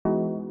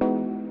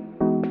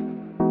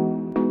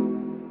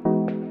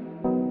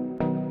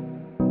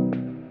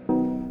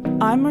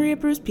I'm Maria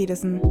Bruce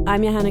Peterson.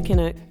 I'm Johanna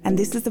Kinnock. And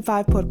this is the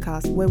Five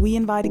Podcast, where we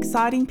invite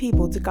exciting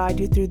people to guide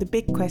you through the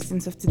big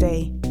questions of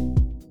today.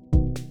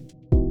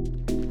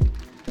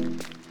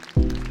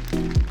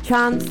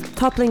 Chants,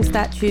 toppling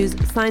statues,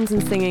 signs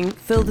and singing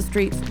fill the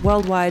streets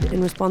worldwide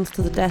in response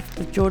to the death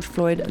of George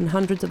Floyd and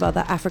hundreds of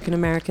other African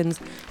Americans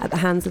at the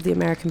hands of the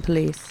American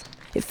police.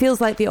 It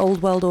feels like the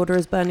old world order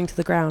is burning to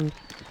the ground.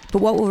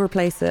 But what will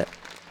replace it?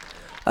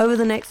 Over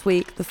the next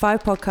week, the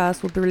Five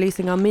Podcast will be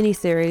releasing our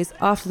mini-series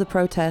After the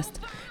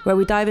Protest, where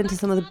we dive into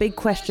some of the big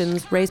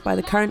questions raised by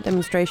the current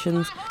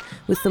demonstrations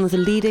with some of the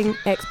leading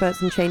experts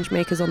and change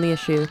makers on the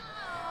issue.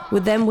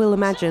 With them, we'll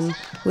imagine,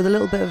 with a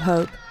little bit of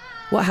hope,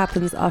 what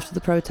happens after the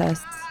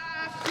protests.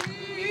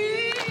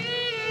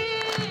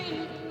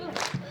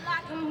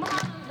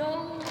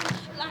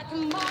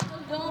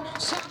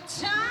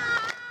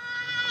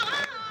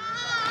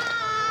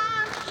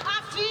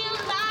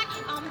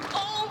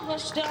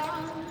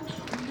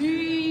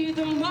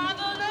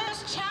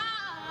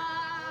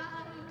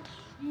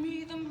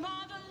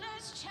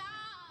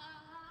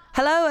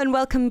 Hello and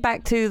welcome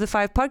back to the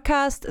Five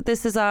Podcast.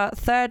 This is our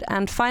third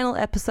and final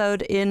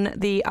episode in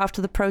the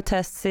After the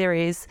Protest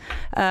series.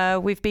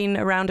 We've been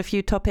around a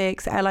few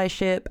topics,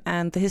 allyship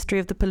and the history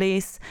of the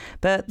police,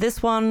 but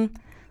this one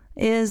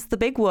is the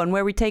big one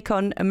where we take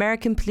on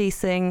American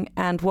policing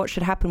and what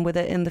should happen with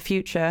it in the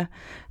future.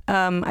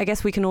 I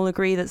guess we can all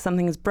agree that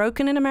something is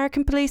broken in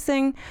American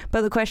policing,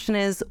 but the question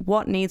is,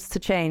 what needs to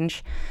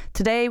change?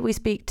 Today, we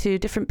speak to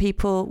different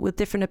people with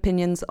different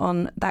opinions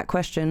on that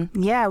question.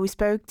 Yeah, we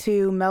spoke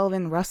to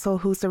Melvin Russell,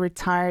 who's a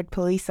retired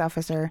police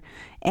officer,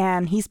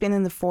 and he's been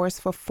in the force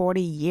for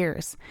 40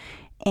 years.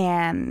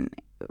 And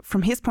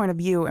from his point of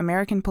view,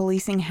 American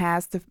policing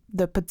has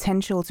the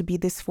potential to be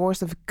this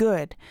force of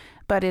good,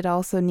 but it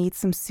also needs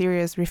some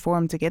serious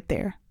reform to get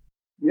there.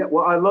 Yeah,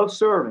 well, I love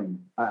serving.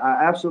 I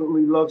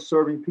absolutely love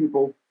serving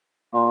people,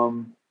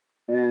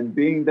 and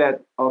being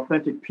that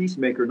authentic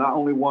peacemaker, not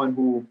only one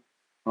who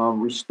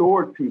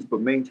restored peace, but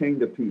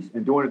maintained the peace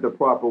and doing it the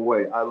proper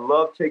way. I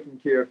love taking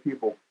care of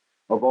people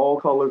of all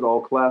colors,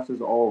 all classes,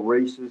 all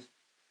races.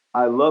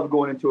 I love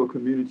going into a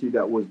community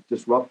that was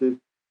disruptive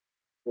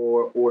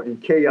or in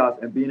chaos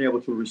and being able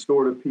to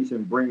restore the peace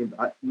and bring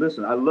it.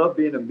 Listen, I love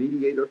being a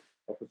mediator,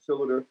 a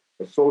facilitator,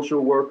 a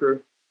social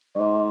worker,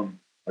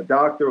 a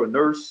doctor, a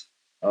nurse,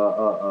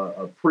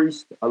 a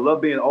priest. I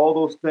love being all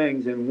those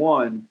things in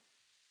one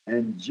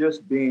and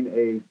just being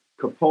a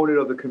component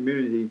of the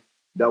community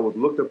that was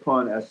looked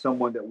upon as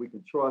someone that we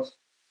can trust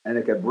and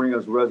that can bring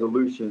us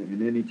resolution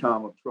in any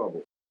time of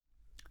trouble.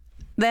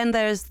 Then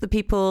there's the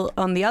people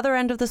on the other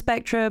end of the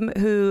spectrum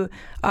who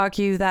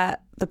argue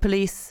that the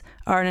police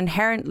are an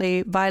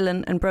inherently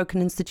violent and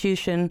broken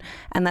institution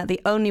and that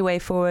the only way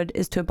forward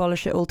is to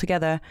abolish it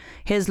altogether.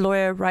 Here's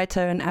lawyer,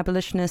 writer, and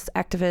abolitionist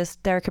activist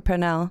Derecka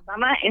Purnell. I'm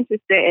not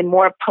interested in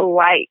more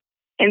polite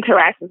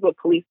interactions with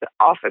police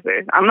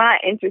officers. I'm not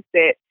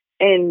interested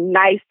in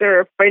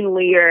nicer,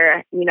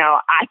 friendlier,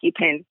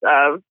 occupants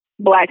of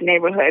Black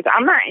neighborhoods.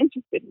 I'm not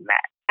interested in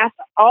that.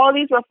 After all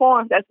these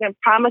reforms that's been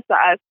promised to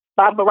us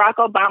by Barack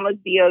Obama's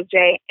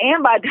DOJ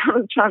and by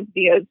Donald Trump's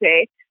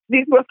DOJ,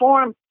 these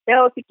reforms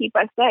failed to keep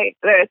us safe.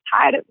 They're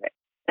tired of it.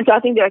 And so I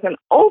think there's an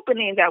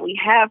opening that we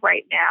have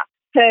right now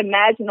to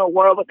imagine a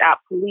world without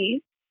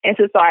police and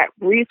to start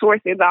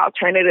resourcing the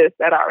alternatives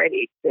that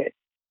already exist.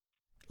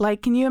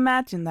 Like, can you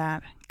imagine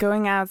that?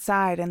 Going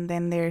outside and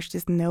then there's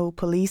just no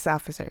police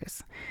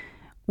officers.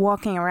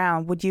 Walking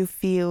around, would you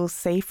feel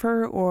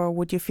safer or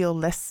would you feel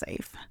less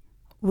safe?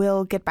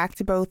 We'll get back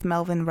to both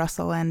Melvin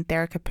Russell and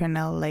Derecka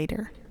Purnell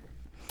later.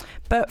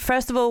 But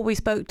first of all, we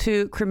spoke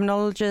to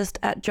criminologist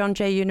at John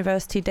Jay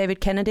University,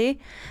 David Kennedy,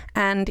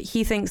 and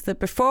he thinks that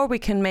before we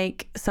can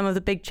make some of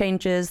the big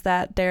changes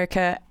that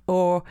Derecka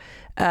or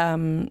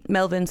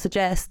Melvin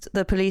suggest,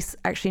 the police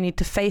actually need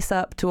to face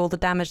up to all the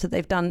damage that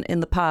they've done in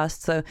the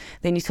past. So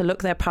they need to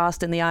look their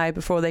past in the eye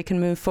before they can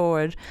move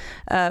forward.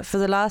 For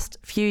the last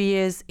few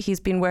years, he's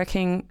been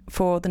working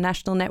for the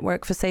National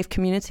Network for Safe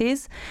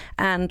Communities.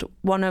 And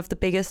one of the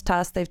biggest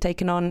tasks they've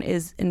taken on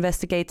is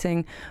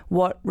investigating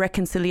what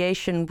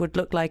reconciliation would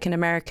look like in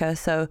America.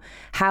 So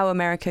how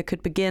America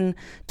could begin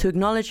to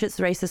acknowledge its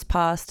racist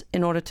past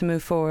in order to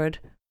move forward.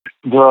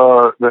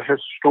 The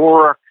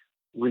historic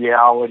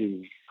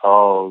reality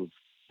of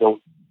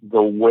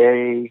the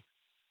way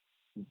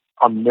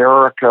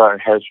America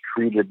has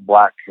treated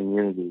Black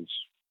communities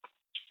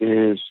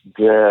is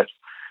that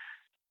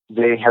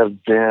they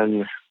have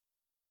been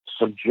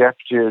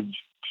subjected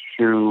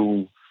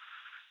to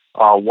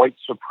white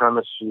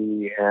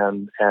supremacy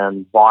and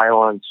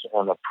violence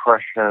and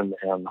oppression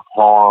and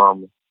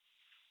harm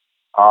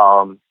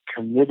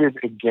committed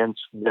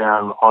against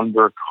them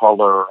under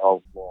color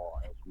of law.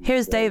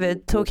 Here's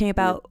David talking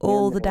about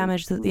all the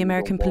damage that the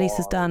American police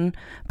has done,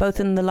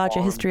 both in the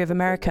larger history of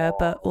America,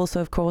 but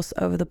also, of course,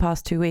 over the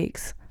past 2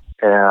 weeks.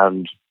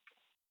 And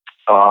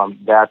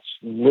that's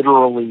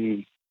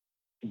literally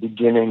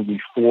beginning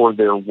before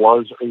there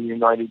was a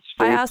United States.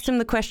 I asked him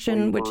the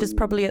question, which is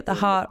probably at the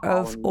heart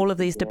of all of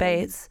these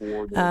debates,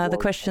 the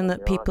question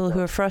that people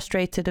who are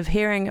frustrated of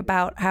hearing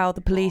about how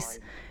the police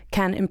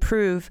can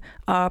improve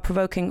are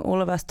provoking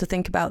all of us to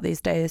think about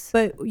these days.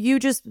 But you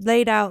just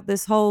laid out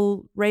this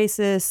whole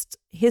racist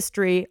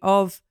history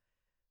of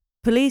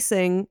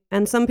policing,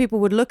 and some people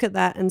would look at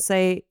that and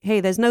say,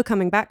 hey, there's no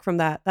coming back from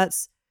that.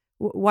 That's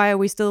why are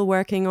we still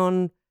working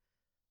on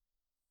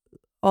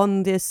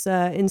this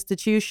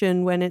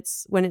institution when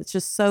it's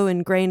just so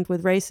ingrained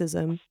with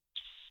racism?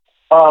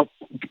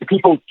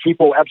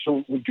 People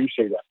absolutely do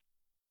say that,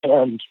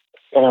 and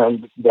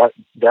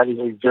that is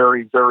a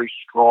very, very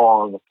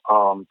strong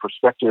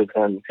perspective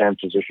and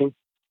position.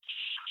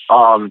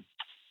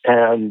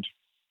 And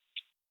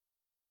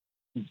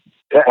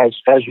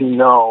as you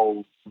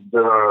know,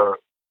 the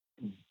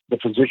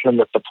position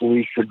that the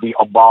police should be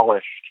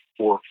abolished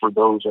for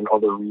those and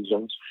other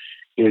reasons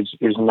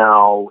is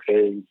now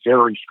a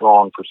very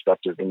strong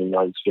perspective in the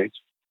United States.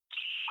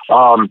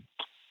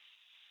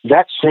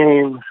 That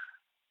same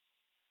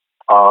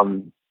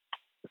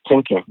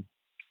thinking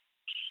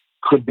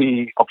could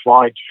be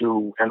applied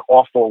to an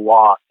awful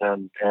lot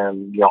and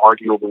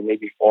arguably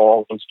maybe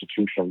all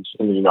institutions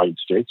in the United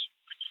States.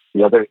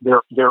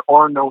 There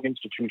are no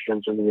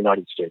institutions in the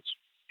United States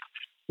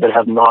that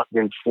have not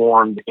been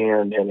formed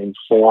in and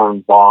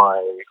informed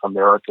by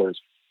America's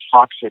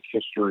toxic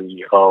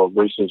history of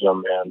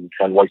racism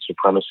and white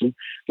supremacy.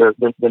 The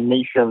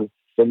nation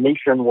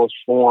was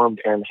formed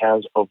and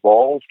has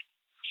evolved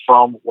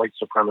from white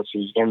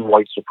supremacy in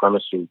white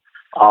supremacy,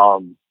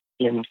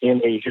 in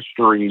a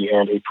history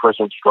and a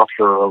present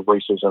structure of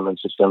racism and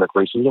systemic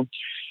racism.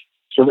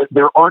 So that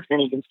there aren't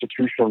any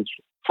institutions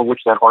for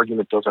which that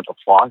argument doesn't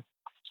apply,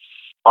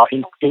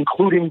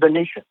 including the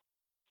nation.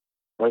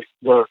 Right?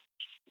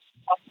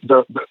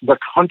 The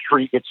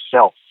country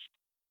itself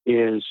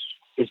is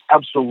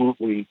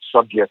absolutely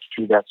subject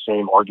to that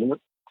same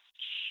argument.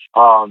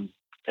 And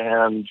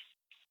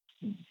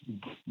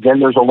then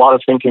there's a lot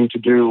of thinking to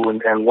do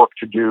and work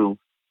to do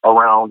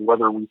around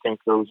whether we think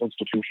those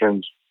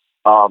institutions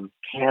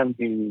can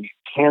be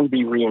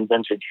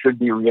reinvented, should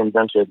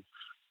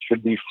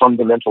be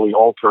fundamentally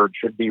altered,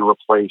 should be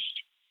replaced.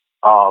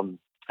 And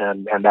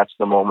that's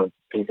the moment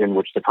in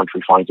which the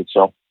country finds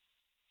itself.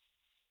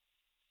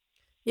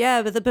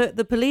 Yeah, but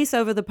the police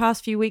over the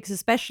past few weeks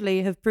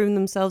especially have proven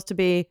themselves to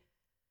be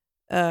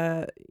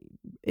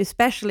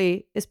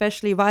especially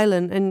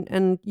violent,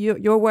 and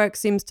your work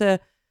seems to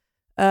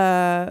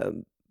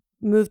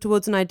move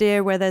towards an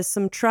idea where there's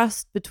some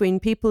trust between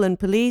people and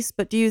police.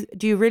 But do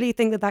you really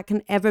think that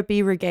can ever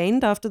be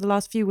regained after the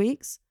last few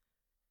weeks?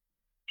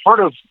 Part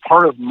of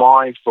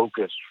my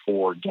focus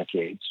for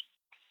decades,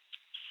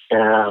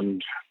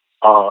 and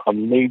a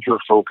major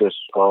focus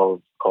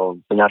of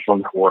the National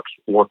Network's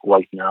work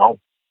right now,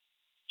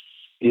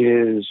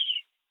 is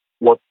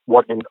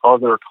what in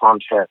other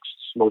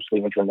contexts,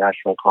 mostly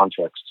international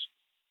contexts,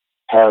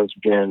 has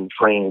been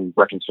framed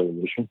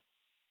reconciliation.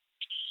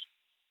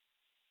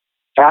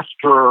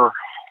 After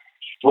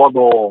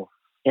struggle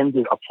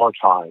ended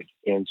apartheid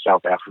in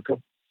South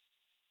Africa,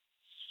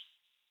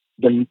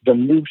 the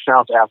new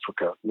South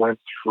Africa went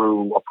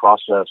through a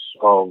process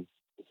of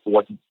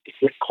what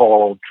it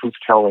called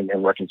truth-telling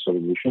and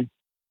reconciliation.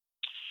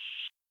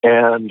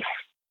 And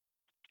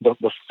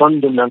the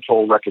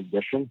fundamental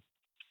recognition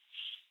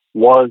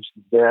was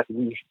that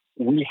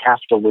we have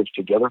to live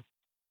together.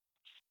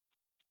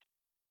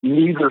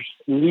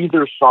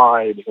 Neither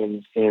side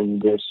in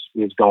this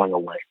is going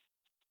away.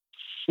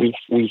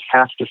 We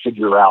have to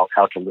figure out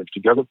how to live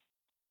together.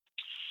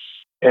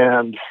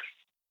 And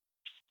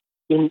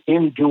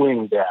in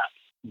doing that,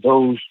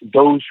 those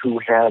who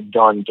had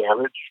done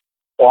damage,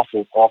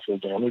 awful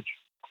damage,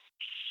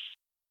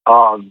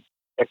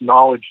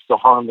 acknowledged the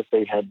harm that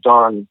they had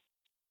done.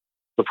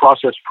 The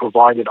process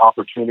provided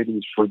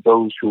opportunities for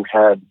those who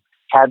had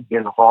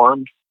been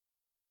harmed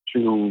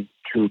to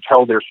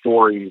tell their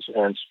stories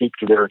and speak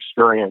to their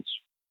experience.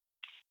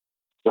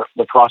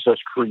 The process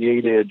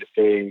created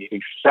a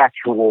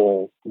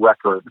factual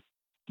record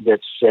that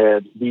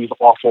said these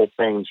awful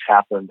things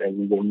happened, and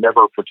we will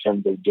never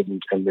pretend they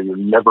didn't, and we will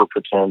never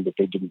pretend that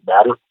they didn't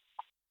matter.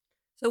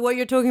 So what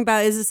you're talking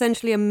about is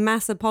essentially a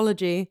mass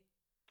apology.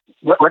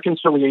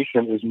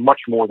 Reconciliation is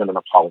much more than an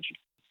apology.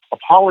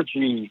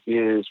 Apology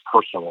is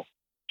personal.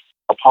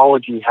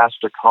 Apology has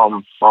to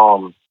come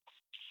from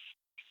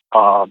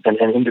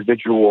an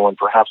individual and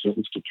perhaps an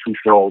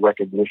institutional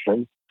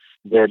recognition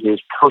that is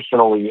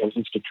personally and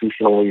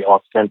institutionally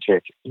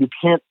authentic. You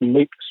can't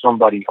make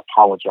somebody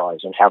apologize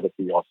and have it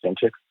be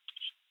authentic,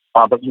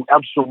 but you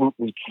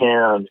absolutely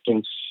can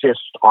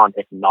insist on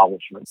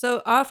acknowledgement.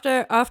 So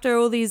after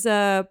all these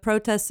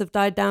protests have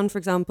died down, for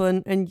example,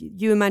 and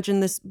you imagine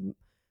this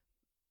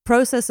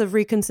process of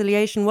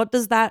reconciliation, what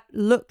does that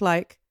look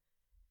like?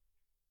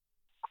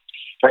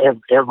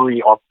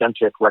 Every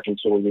authentic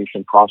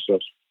reconciliation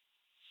process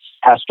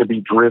has to be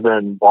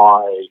driven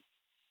by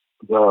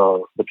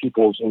the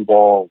peoples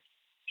involved,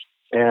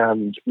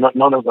 and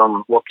none of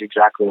them look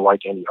exactly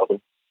like any other.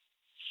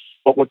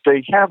 But what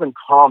they have in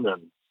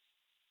common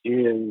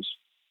is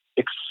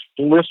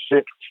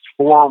explicit,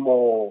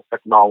 formal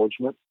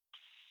acknowledgement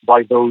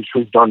by those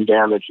who've done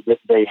damage that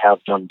they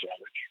have done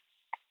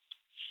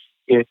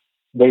damage.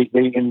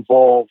 They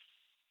involve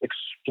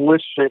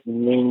explicit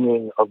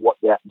naming of what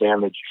that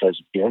damage has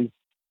been.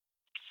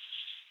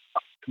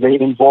 They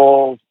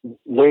involve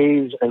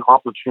ways and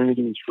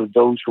opportunities for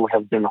those who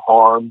have been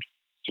harmed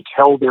to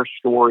tell their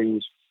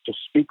stories, to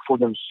speak for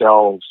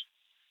themselves,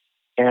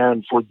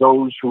 and for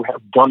those who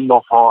have done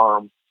the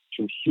harm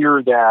to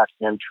hear that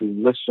and to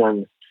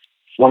listen.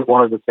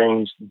 One of the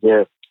things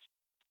that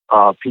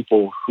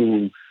people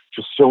who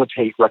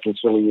facilitate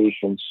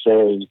reconciliation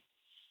say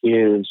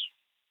is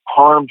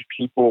harmed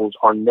peoples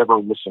are never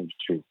listened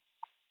to.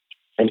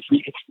 And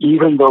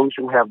even those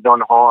who have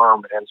done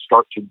harm and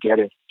start to get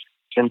it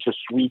tend to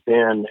sweep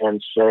in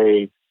and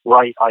say,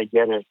 right, I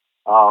get it.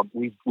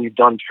 We've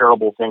done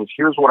terrible things.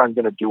 Here's what I'm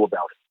going to do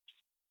about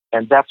it.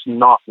 And that's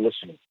not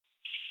listening.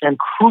 And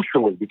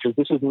crucially, because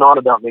this is not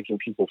about making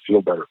people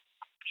feel better,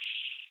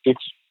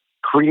 it's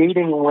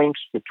creating links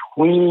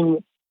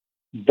between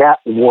that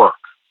work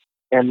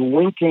and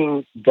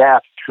linking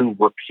that to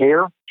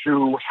repair,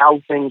 to how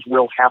things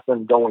will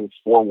happen going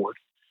forward,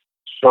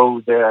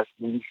 so that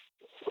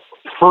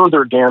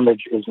further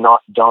damage is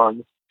not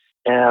done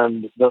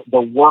and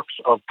the works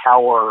of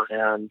power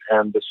and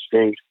the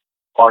state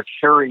are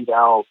carried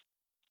out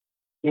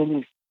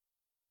in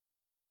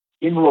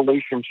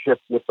relationship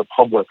with the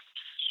public,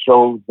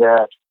 so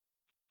that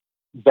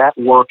that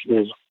work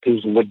is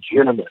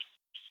legitimate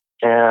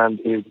and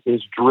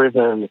is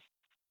driven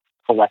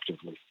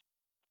collectively.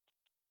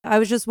 I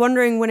was just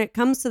wondering, when it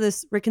comes to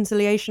this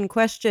reconciliation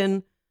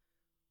question,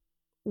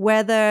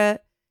 whether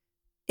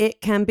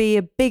it can be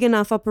a big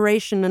enough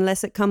operation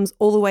unless it comes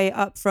all the way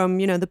up from,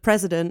 the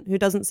president, who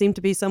doesn't seem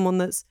to be someone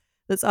that's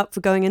up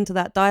for going into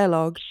that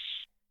dialogue.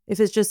 If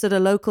it's just at a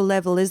local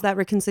level, is that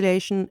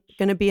reconciliation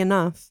going to be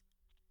enough?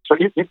 So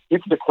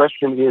if the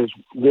question is,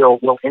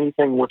 will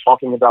anything we're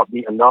talking about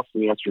be enough,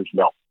 the answer is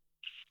no.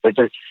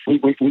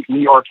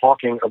 We are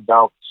talking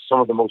about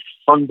some of the most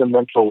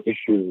fundamental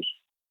issues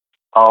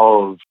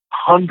of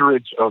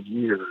hundreds of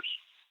years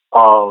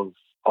of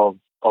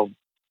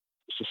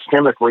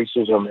systemic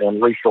racism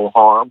and racial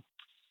harm.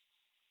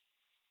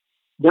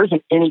 There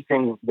isn't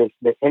anything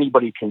that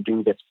anybody can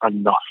do that's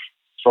enough.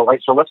 So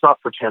let's not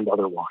pretend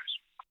otherwise.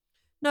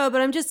 No,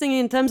 but I'm just thinking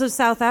in terms of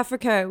South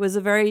Africa, it was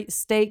a very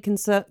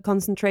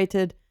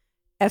state-concentrated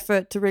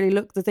effort to really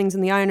look the things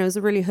in the eye, and it was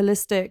a really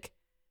holistic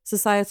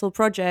societal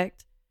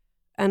project.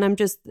 And I'm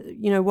just,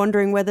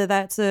 wondering whether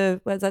that's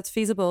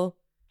feasible.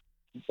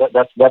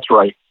 That's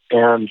right.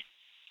 And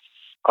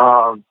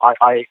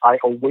I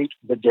await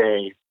the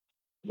day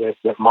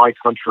that my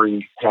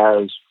country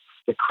has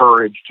the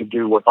courage to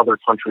do what other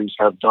countries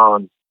have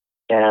done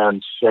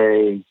and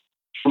say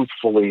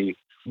truthfully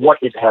what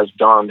it has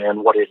done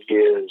and what it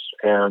is,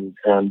 and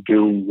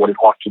do what it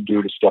ought to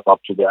do to step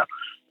up to that.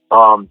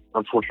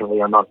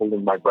 Unfortunately, I'm not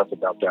holding my breath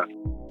about that.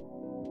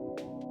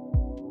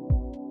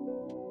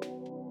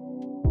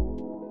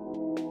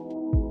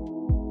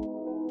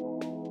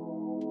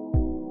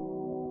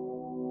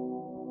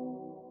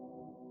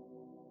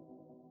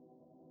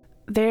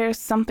 There's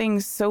something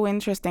so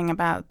interesting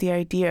about the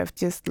idea of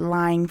just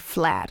lying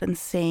flat and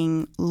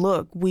saying,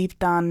 look, we've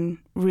done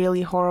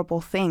really horrible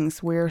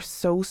things. We're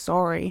so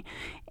sorry.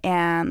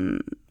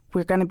 And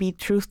we're going to be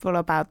truthful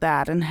about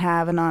that and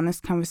have an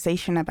honest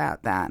conversation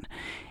about that.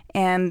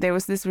 And there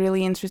was this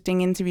really interesting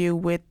interview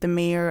with the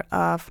mayor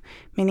of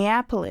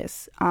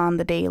Minneapolis on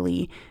The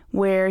Daily,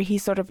 where he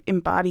sort of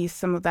embodies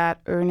some of that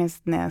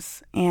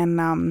earnestness.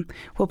 And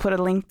we'll put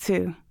a link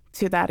to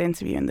that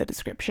interview in the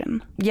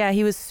description. Yeah,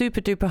 he was super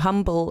duper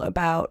humble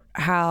about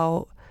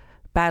how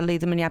badly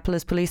the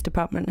Minneapolis Police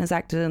Department has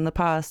acted in the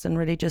past, and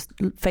really just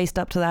faced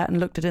up to that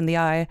and looked it in the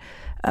eye,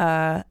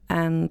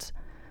 and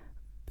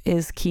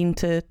is keen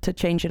to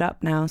change it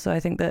up now. So I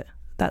think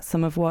that's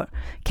some of what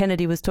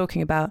Kennedy was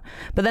talking about.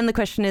 But then the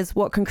question is,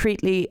 what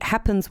concretely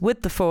happens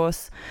with the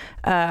force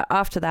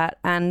after that?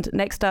 And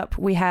next up,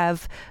 we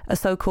have a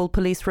so-called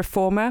police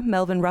reformer,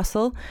 Melvin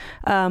Russell.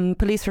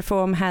 Police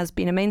reform has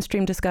been a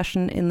mainstream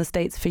discussion in the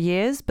States for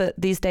years, but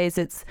these days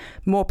it's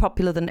more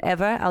popular than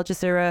ever. Al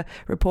Jazeera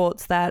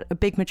reports that a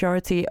big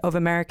majority of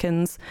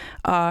Americans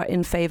are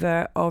in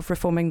favor of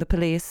reforming the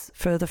police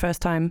for the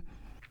first time.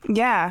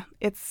 Yeah,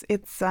 it's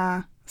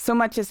so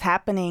much is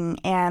happening,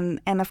 and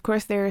of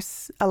course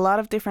there's a lot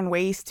of different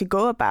ways to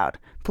go about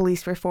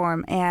police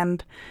reform.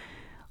 And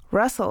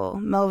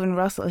Melvin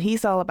Russell,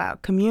 he's all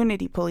about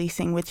community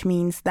policing, which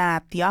means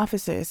that the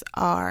officers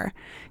are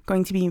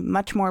going to be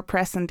much more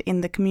present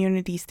in the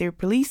communities they're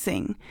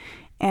policing.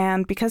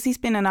 And because he's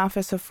been an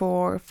officer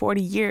for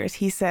 40 years,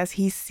 he says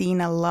he's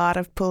seen a lot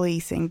of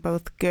policing,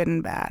 both good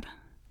and bad.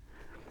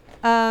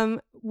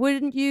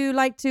 Wouldn't you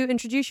like to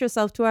introduce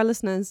yourself to our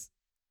listeners?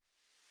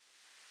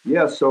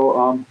 Yeah,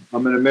 so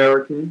I'm an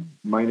American.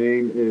 My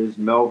name is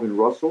Melvin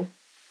Russell.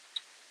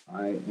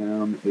 I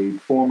am a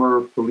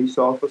former police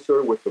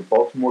officer with the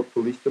Baltimore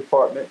Police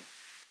Department.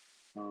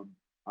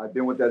 I've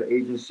been with that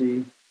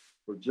agency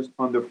for just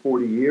under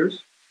 40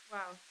 years.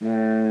 Wow.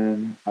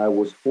 And I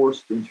was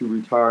forced into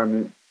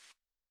retirement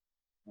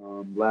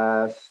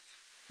last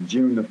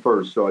June the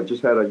 1st. So I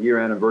just had a year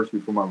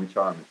anniversary for my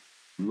retirement.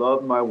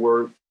 Love my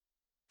work,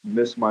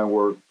 miss my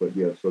work, but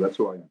yeah, so that's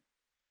who I am.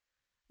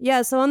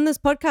 Yeah, so on this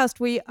podcast,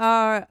 we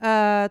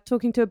are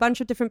talking to a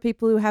bunch of different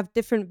people who have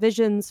different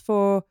visions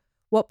for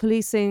what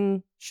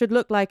policing should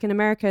look like in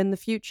America in the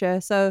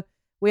future. So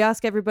we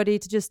ask everybody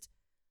to just,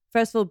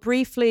 first of all,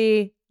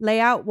 briefly lay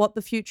out what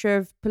the future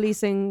of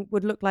policing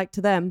would look like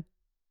to them.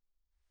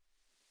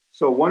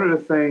 So one of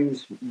the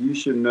things you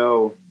should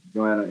know,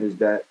 Joanna, is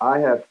that I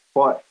have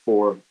fought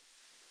for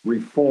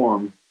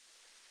reform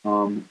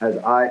as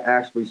I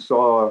actually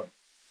saw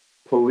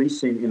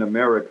policing in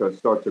America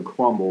start to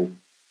crumble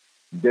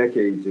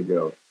decades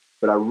ago.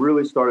 But I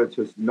really started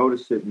to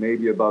notice it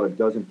maybe about a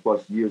dozen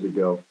plus years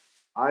ago.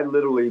 I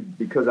literally,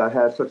 because I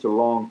had such a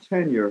long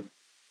tenure,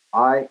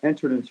 I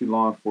entered into a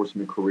law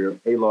enforcement career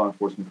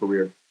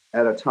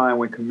at a time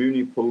when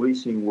community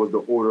policing was the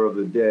order of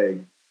the day,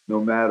 no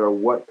matter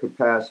what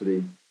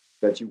capacity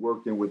that you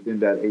worked in within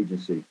that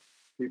agency.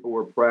 People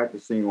were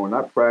practicing, or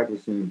not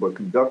practicing, but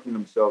conducting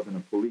themselves in a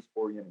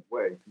police-oriented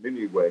way,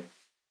 community way,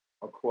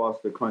 across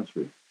the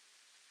country.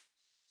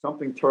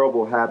 Something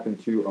terrible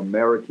happened to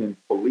American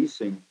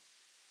policing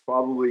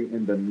probably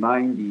in the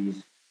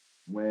 90s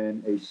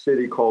when a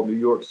city called New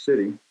York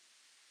City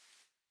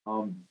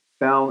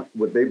found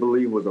what they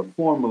believe was a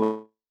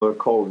formula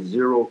called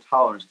zero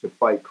tolerance to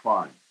fight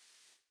crime.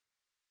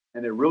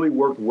 And it really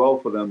worked well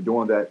for them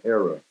during that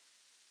era.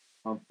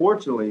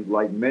 Unfortunately,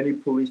 like many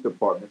police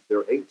departments, there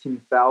are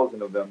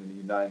 18,000 of them in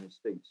the United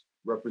States,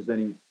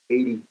 representing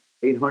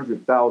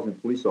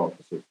 800,000 police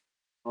officers.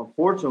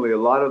 Unfortunately, a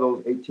lot of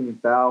those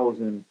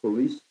 18,000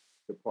 police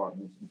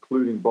departments,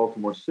 including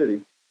Baltimore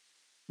City,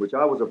 which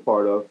I was a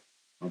part of,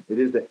 it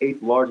is the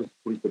 8th largest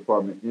police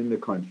department in the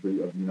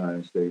country of the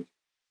United States,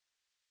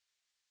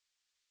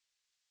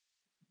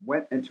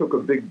 went and took a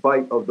big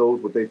bite of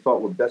those what they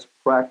thought were best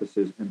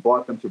practices and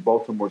brought them to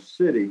Baltimore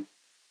City.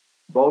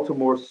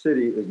 Baltimore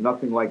City is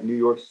nothing like New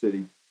York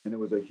City, and it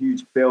was a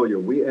huge failure.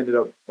 We ended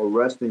up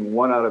arresting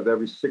 1 out of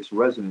every 6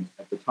 residents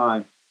at the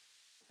time,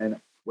 and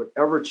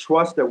whatever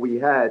trust that we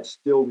had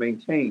still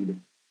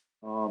maintained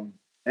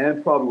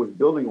and probably was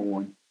building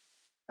on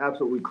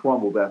absolutely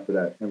crumbled after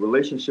that. And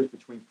relationships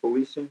between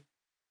policing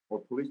or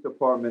police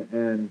department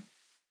and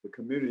the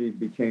community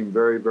became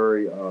very,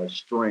 very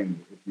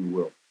strained, if you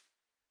will.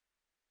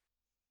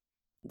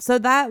 So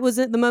that was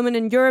at the moment,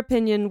 in your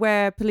opinion,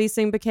 where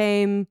policing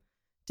became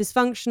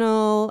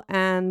dysfunctional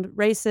and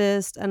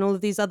racist and all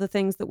of these other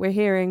things that we're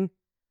hearing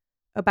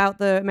about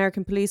the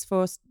American police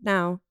force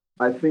now?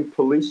 I think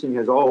policing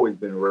has always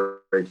been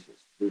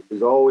racist.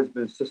 There's always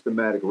been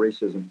systematic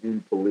racism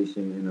in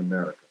policing in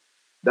America.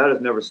 That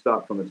has never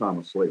stopped from the time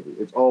of slavery.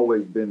 It's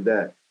always been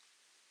that.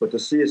 But to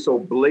see it so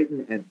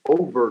blatant and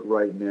overt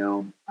right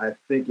now, I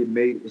think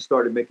it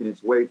started making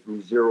its way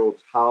through zero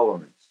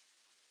tolerance.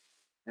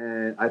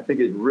 And I think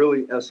it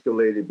really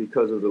escalated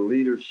because of the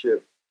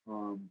leadership,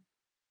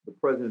 the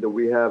president that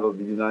we have of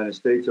the United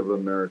States of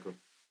America,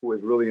 who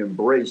has really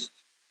embraced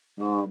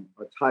a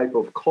type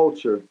of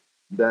culture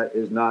that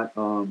is not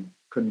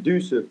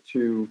conducive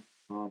to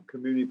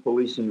community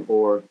policing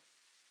or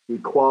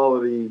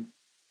equality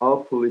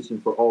of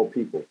policing for all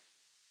people.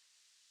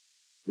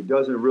 It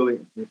doesn't really,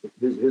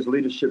 his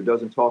leadership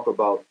doesn't talk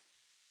about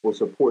or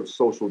support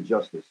social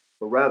justice,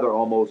 but rather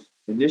almost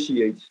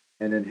initiates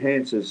and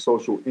enhances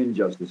social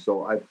injustice.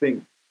 So I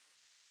think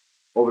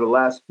over the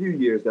last few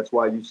years, that's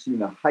why you've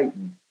seen a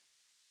heighten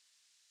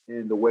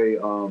in the way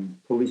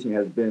policing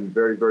has been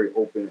very, very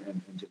open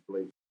and just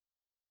blatant.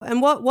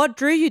 And what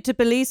drew you to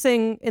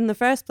policing in the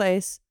first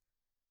place?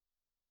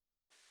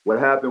 What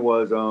happened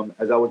was,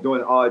 as I was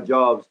doing odd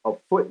jobs, a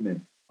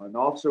footman, an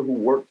officer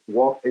who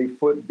walked a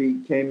foot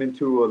beat, came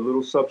into a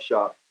little sub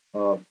shop,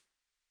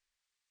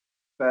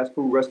 fast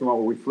food restaurant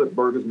where we flipped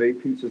burgers,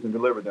 made pizzas, and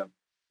delivered them,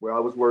 where I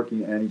was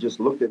working. And he just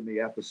looked at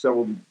me after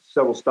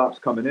several stops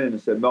coming in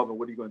and said, "Melvin,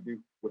 what are you going to do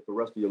with the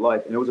rest of your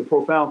life?" And it was a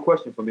profound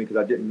question for me because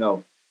I didn't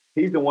know.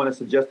 He's the one that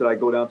suggested I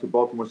go down to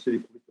Baltimore City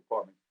Police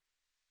Department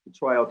to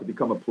try out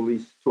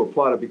to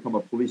apply to become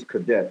a police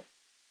cadet,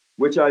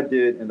 which I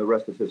did, and the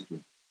rest is history.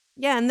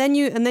 Yeah, and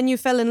then you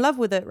fell in love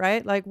with it,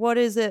 right? Like, what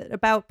is it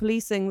about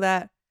policing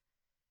that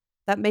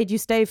made you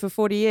stay for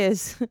 40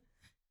 years?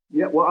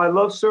 Yeah, well, I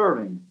love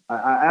serving.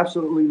 I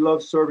absolutely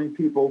love serving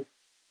people,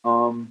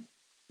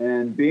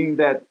 and being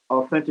that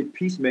authentic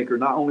peacemaker,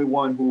 not only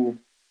one who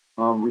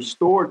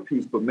restored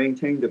peace, but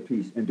maintained the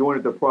peace and doing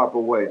it the proper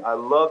way. I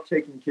love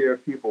taking care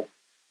of people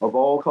of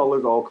all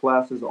colors, all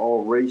classes,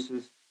 all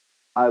races.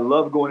 I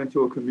love going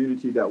into a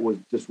community that was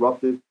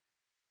disruptive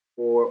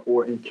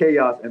or in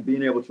chaos and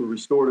being able to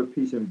restore the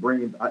peace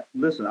and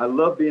I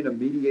love being a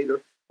mediator,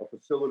 a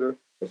facilitator,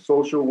 a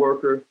social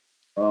worker,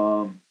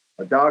 a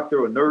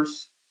doctor, a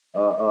nurse,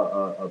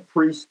 a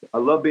priest. I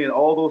love being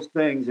all those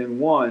things in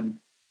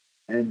one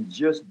and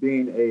just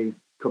being a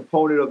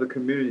component of the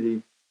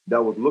community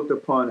that was looked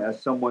upon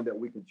as someone that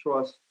we can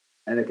trust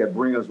and it can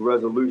bring us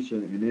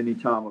resolution in any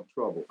time of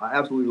trouble. I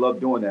absolutely love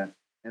doing that.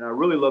 And I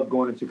really love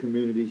going into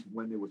communities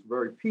when it was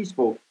very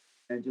peaceful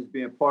and just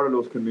being part of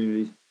those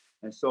communities.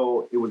 And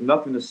so it was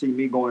nothing to see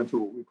me going into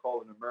what we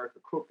call in America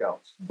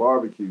cookouts,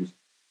 barbecues.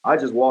 I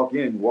just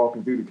walking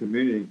through the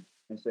community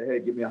and say, hey,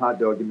 give me a hot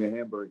dog, give me a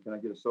hamburger, can I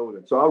get a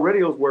soda? So our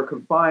radios were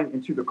confined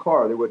into the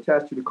car. They were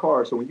attached to the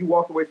car. So when you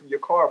walked away from your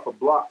car for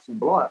blocks and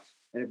blocks,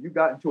 and if you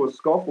got into a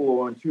scuffle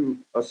or into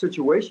a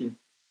situation,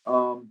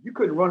 you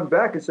couldn't run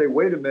back and say,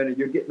 wait a minute,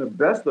 you're getting the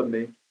best of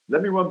me.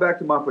 Let me run back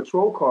to my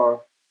patrol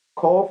car,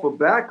 call for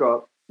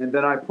backup, and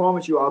then I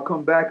promise you I'll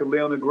come back and lay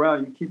on the ground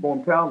and you keep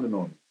on pounding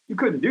on me. You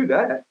couldn't do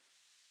that,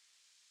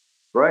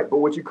 right? But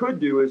what you could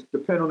do is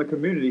depend on the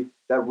community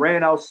that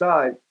ran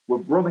outside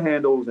with broom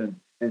handles and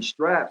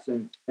straps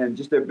and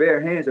just their bare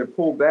hands and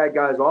pulled bad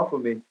guys off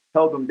of me,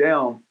 held them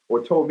down,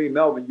 or told me,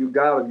 Melvin, you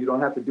got them, you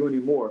don't have to do any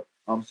more.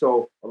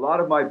 So a lot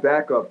of my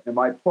backup and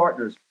my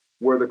partners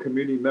were the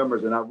community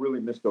members, and I really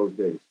miss those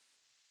days.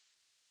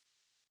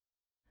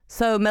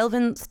 So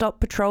Melvin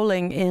stopped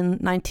patrolling in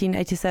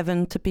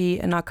 1987 to be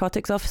a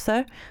narcotics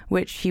officer,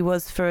 which he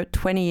was for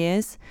 20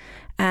 years.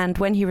 And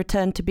when he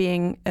returned to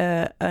being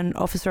an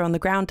officer on the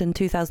ground in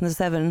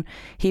 2007,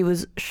 he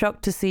was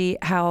shocked to see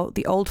how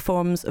the old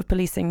forms of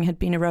policing had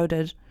been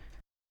eroded.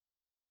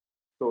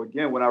 So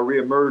again, when I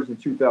reemerged in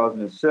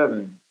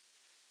 2007,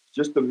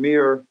 just the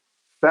mere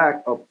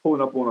fact of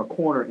pulling up on a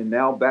corner and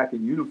now back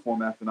in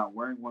uniform after not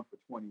wearing one for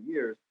 20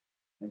 years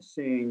and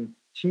seeing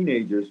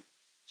teenagers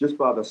just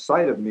by the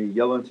sight of me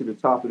yelling to the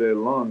top of their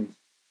lungs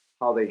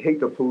how they hate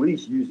the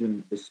police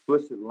using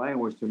explicit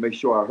language to make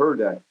sure I heard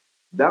that.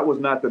 That was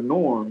not the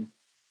norm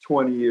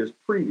 20 years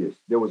previous.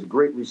 There was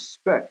great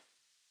respect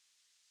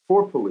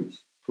for police.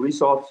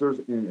 Police officers,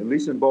 at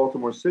least in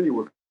Baltimore City,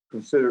 were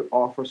considered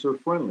officer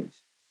friendlies.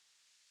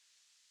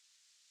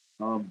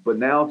 But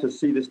now to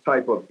see this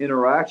type of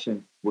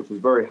interaction, which was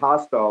very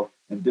hostile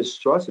and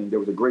distrusting, there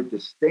was a great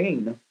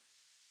disdain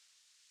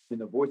in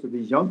the voice of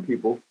these young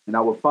people. And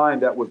I would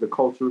find that was the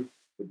culture,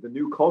 the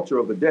new culture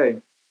of the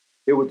day.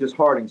 It was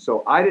disheartening.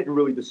 So I didn't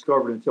really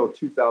discover it until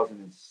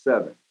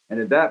 2007. And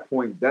at that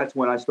point, that's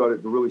when I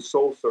started to really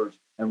soul search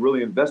and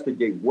really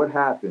investigate what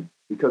happened.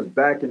 Because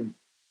back in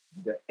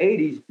the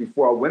 80s,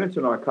 before I went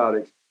into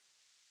narcotics,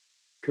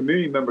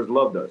 community members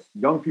loved us.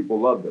 Young people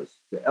loved us.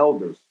 The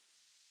elders,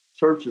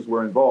 churches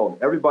were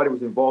involved. Everybody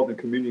was involved in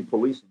community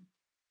policing.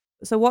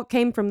 So what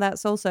came from that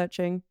soul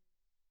searching?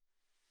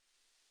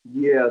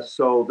 Yeah,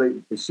 so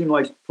it seemed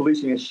like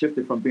policing had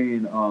shifted from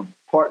being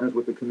partners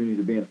with the community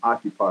to being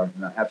occupiers,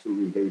 and I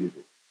absolutely hated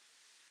it.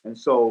 And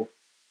so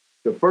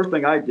the first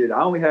thing I did,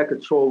 I only had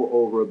control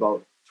over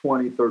about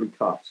 20, 30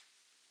 cops.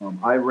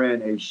 I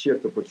ran a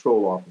shift of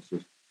patrol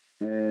officers,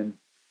 and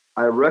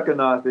I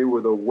recognized they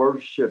were the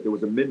worst shift. It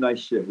was a midnight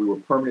shift. We were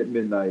permanent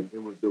midnight.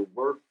 It was the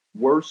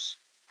worst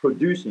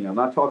producing. I'm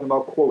not talking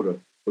about quota,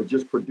 but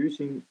just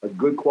producing a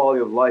good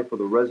quality of life for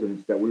the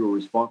residents that we were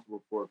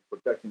responsible for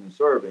protecting and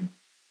serving.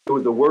 It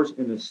was the worst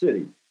in the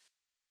city.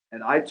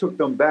 And I took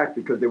them back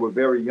because they were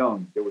very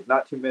young. There was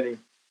not too many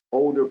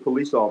older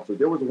police officers.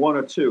 There was one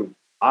or two.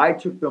 I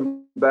took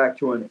them back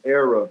to an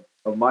era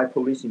of my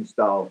policing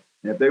style.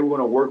 And if they were going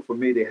to work for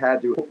me, they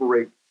had to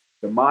incorporate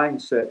the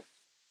mindset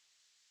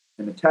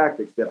and the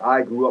tactics that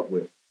I grew up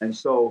with. And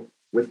so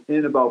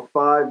within about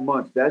 5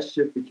 months, that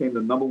shift became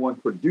the number one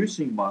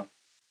producing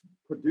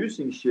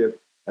shift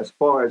as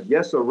far as,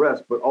 yes,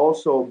 arrest, but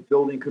also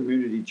building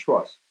community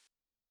trust.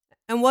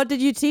 And what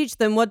did you teach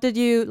them? What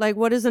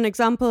is an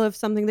example of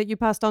something that you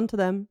passed on to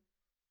them?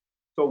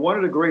 So one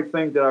of the great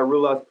things that I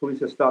realized police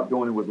had stopped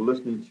doing was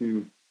listening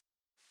to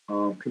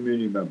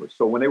community members.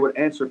 So when they would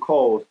answer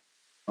calls,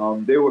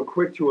 they were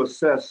quick to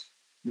assess.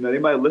 They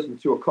might listen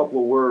to a couple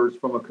of words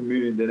from a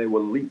community, and then they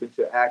would leap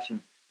into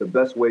action the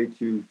best way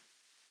to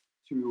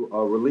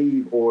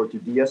relieve or to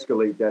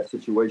de-escalate that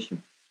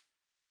situation.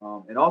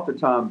 And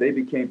oftentimes they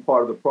became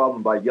part of the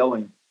problem by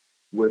yelling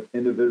with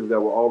individuals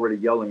that were already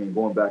yelling and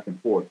going back and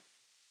forth.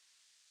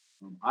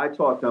 I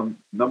taught them,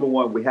 number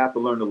one, we have to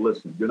learn to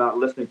listen. You're not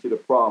listening to the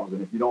problems.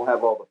 And if you don't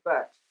have all the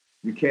facts,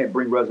 you can't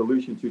bring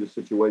resolution to the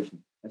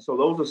situation. And so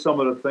those are some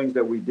of the things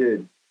that we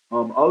did.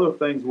 Other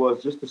things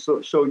was just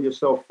to show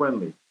yourself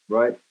friendly,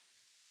 right?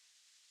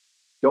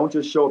 Don't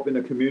just show up in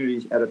the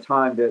communities at a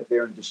time that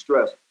they're in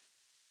distress.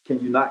 Can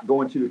you not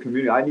go into the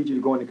community? I need you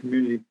to go in the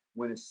community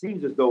when it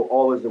seems as though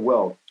all is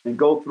well, and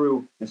go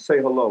through and say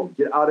hello.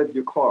 Get out of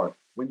your car.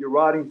 When you're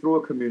riding through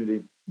a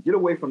community, get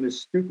away from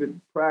this stupid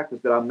practice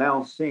that I'm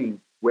now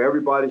seeing where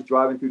everybody's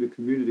driving through the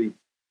community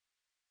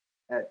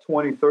at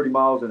 20, 30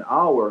 miles an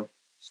hour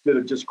instead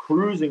of just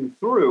cruising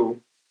through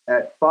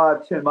at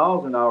 5, 10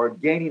 miles an hour,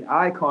 gaining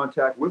eye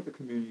contact with the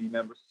community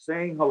members,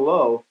 saying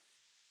hello,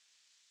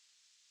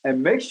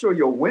 and make sure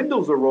your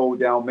windows are rolled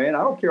down, man.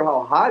 I don't care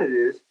how hot it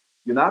is.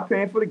 You're not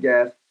paying for the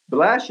gas.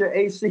 Blast your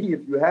AC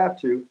if you have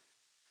to.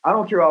 I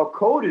don't care how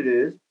cold it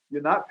is.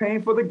 You're not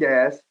paying for the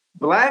gas.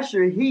 Blast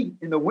your heat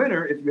in the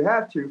winter if you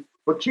have to,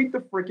 but keep the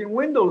freaking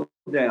windows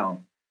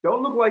down.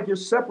 Don't look like you're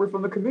separate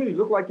from the community.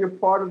 Look like you're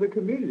part of the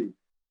community.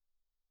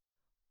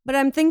 But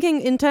I'm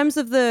thinking in terms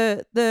of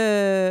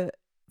the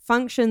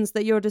functions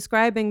that you're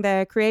describing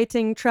there,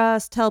 creating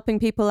trust, helping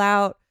people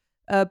out,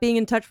 being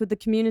in touch with the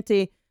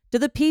community, do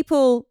the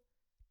people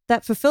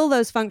that fulfill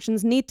those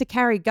functions need to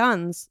carry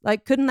guns?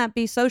 Like, couldn't that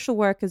be social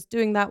workers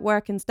doing that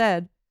work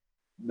instead?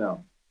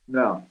 No.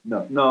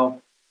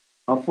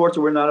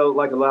 Unfortunately, we're not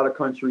like a lot of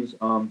countries.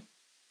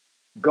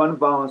 Gun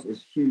violence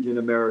is huge in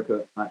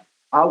America.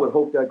 I would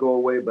hope that go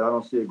away, but I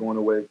don't see it going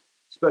away,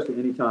 especially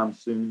anytime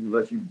soon,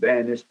 unless you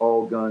banish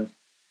all guns.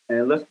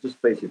 And let's just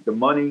face it, the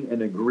money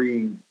and the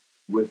greed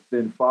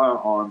within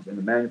firearms and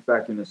the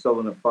manufacturing and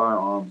selling of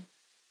firearms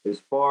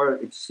is far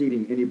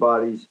exceeding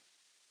anybody's.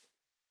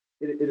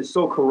 It is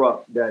so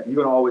corrupt that you're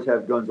going to always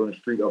have guns on the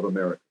street of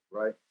America,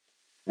 right?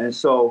 And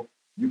so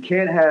you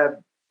can't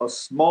have a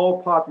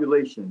small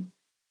population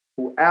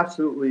who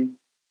absolutely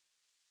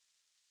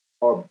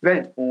are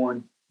bent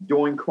on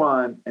doing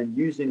crime and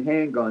using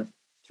handguns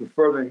to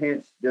further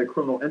enhance their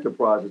criminal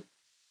enterprises.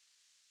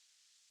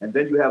 And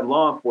then you have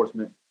law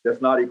enforcement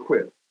that's not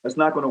equipped. That's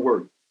not going to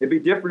work. It'd be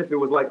different if it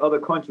was like other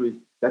countries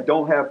that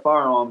don't have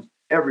firearms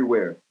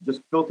everywhere,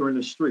 just filtering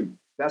the street.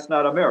 That's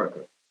not America,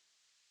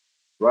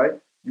 right?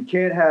 You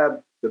can't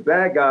have the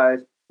bad guys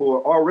who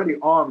are already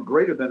armed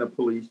greater than the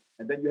police,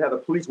 and then you have the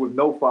police with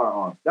no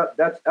firearms.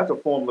 That's a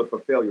formula for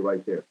failure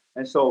right there.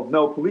 And so,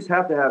 no, police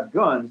have to have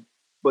guns,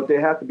 but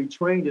they have to be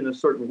trained in a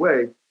certain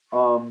way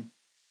to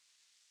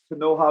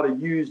know how to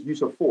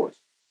use of force.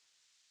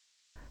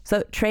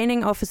 So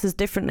training officers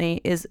differently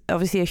is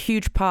obviously a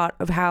huge part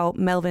of how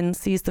Melvin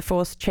sees the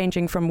force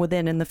changing from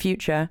within in the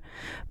future.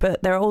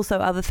 But there are also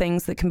other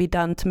things that can be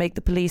done to make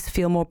the police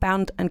feel more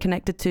bound and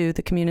connected to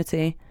the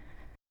community.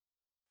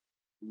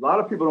 A lot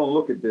of people don't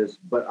look at this,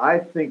 but I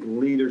think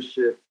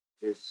leadership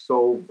is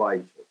so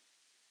vital,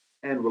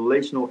 and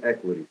relational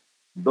equity.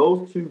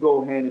 Those two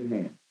go hand in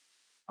hand.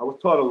 I was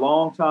taught a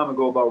long time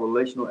ago about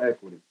relational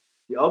equity.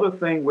 The other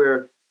thing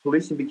where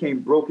policing became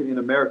broken in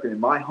America, in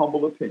my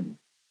humble opinion,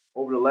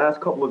 over the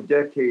last couple of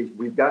decades,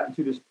 we've gotten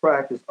to this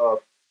practice of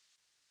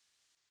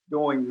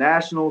doing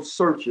national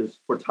searches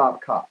for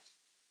top cops.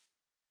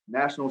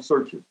 National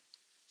searches.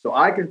 So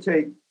I can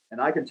take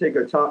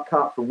a top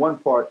cop from one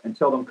part and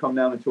tell them come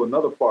down into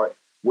another part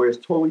where it's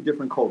totally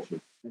different culture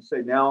and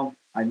say, now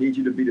I need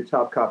you to be the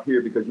top cop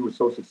here because you were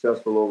so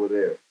successful over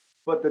there.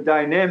 But the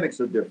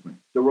dynamics are different.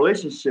 The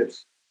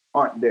relationships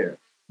aren't there,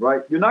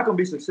 right? You're not going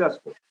to be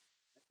successful.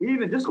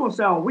 Even, this is going to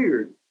sound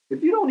weird,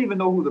 if you don't even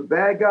know who the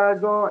bad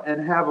guys are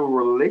and have a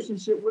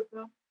relationship with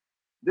them,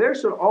 there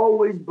should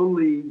always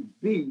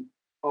be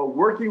a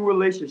working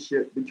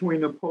relationship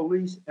between the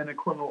police and the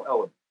criminal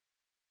element.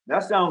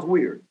 That sounds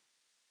weird.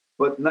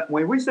 But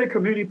when we say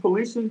community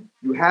policing,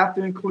 you have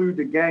to include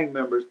the gang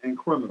members and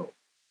criminals.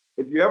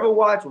 If you ever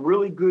watch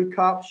really good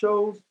cop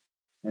shows,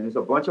 and there's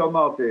a bunch of them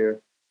out there,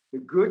 the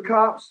good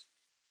cops,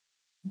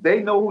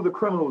 they know who the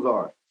criminals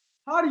are.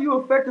 How do you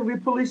effectively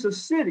police a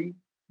city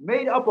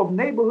made up of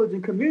neighborhoods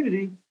and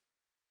communities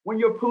when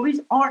your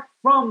police aren't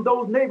from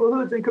those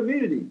neighborhoods and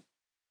communities?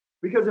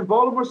 Because in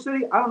Baltimore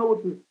City, I don't know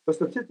what the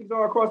statistics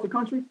are across the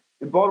country.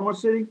 In Baltimore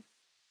City,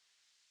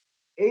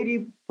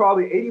 80%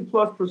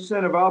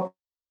 of our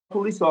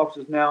police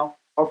officers now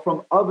are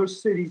from other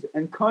cities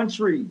and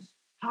countries.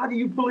 How do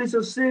you police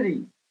a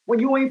city when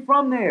you ain't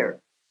from there?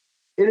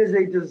 It is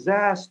a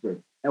disaster,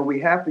 and we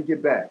have to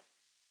get back.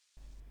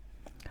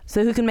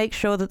 So who can make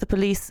sure that the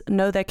police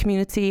know their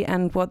community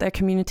and what their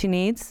community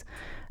needs?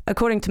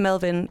 According to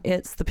Melvin,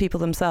 it's the people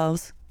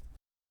themselves.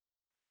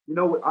 You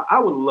know, I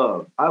would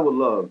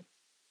love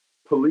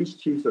police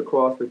chiefs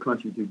across the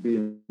country to be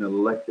in an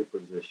elected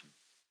position.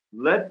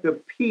 Let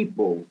the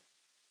people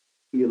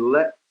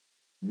elect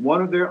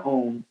one of their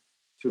own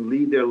to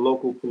lead their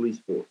local police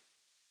force.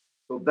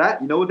 So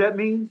that, you know what that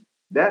means?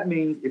 That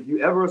means if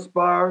you ever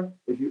aspire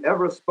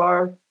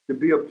to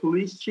be a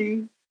police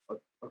chief,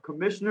 a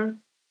commissioner,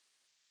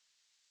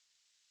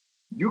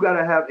 you got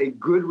to have a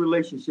good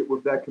relationship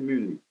with that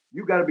community.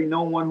 You got to be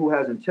known one who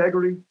has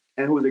integrity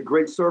and who is a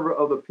great server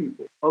of the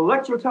people.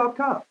 Elect your top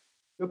cop.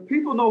 The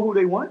people know who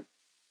they want.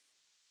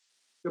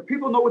 The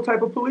people know what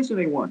type of policing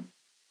they want.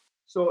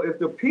 So if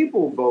the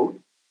people vote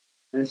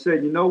and say,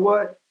 you know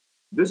what,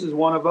 this is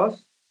one of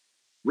us,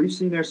 we've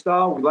seen their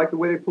style, we like the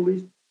way they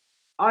police,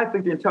 I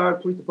think the entire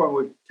police department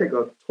would take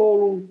a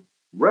total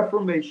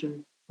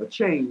reformation, a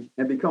change,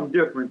 and become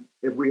different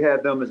if we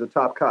had them as a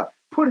top cop.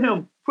 Put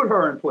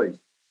her in place.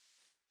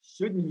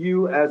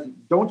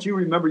 Don't you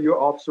remember your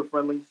officer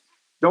friendlies?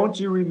 Don't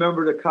you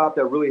remember the cop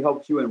that really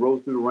helped you and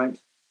rose through the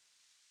ranks?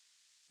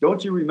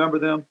 Don't you remember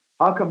them?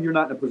 How come you're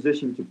not in a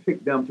position to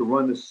pick them to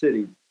run the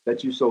city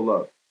that you so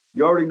love?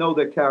 You already know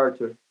their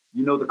character.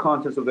 You know the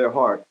contents of their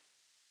heart.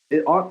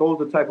 Aren't those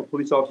the type of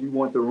police officers you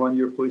want to run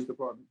your police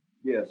department?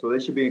 Yeah, so they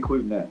should be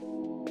including that.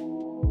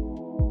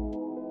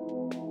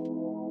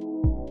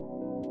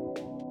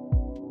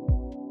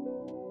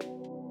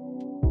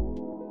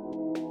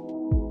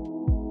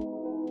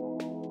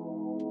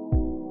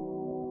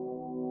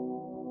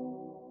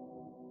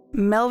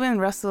 Melvin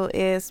Russell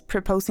is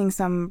proposing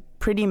some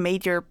pretty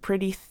major,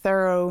 pretty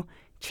thorough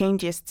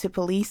changes to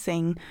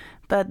policing.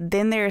 But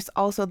then there's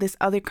also this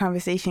other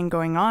conversation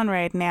going on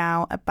right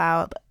now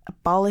about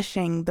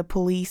abolishing the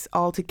police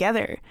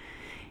altogether.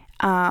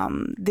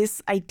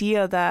 This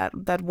idea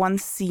that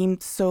once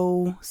seemed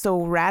so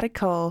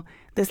radical,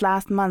 this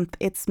last month,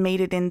 it's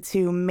made it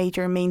into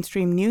major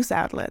mainstream news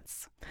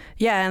outlets.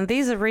 Yeah, and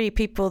these are really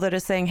people that are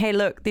saying, hey,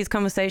 look, these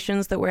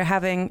conversations that we're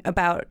having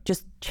about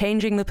just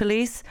changing the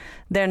police,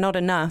 they're not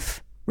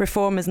enough.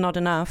 Reform is not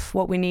enough.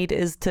 What we need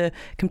is to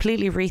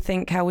completely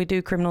rethink how we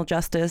do criminal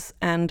justice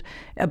and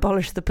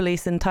abolish the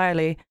police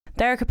entirely.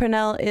 Derecka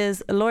Purnell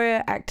is a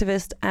lawyer,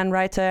 activist, and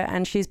writer,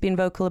 and she's been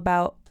vocal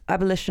about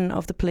abolition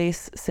of the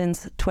police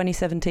since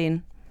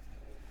 2017.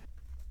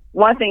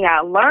 One thing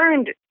I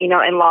learned, in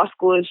law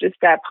school is just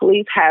that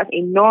police have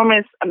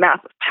enormous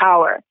amounts of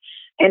power.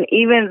 And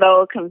even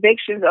though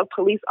convictions of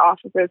police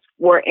officers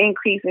were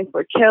increasing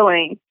for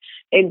killing,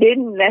 it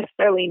didn't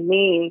necessarily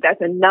mean that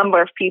the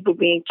number of people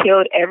being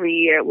killed every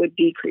year would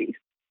decrease.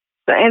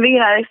 So in the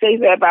United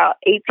States, there are about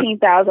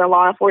 18,000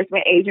 law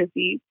enforcement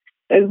agencies.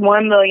 There's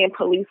 1 million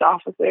police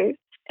officers,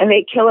 and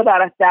they kill about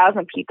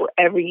 1,000 people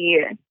every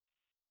year.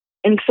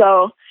 And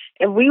so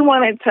if we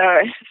wanted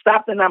to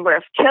stop the number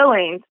of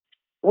killings,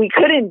 we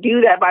couldn't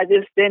do that by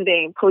just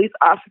sending police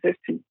officers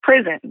to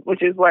prison,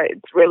 which is what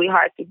it's really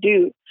hard to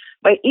do.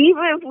 But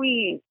even if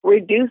we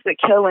reduce the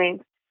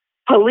killings,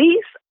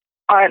 police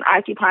are an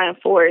occupying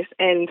force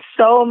in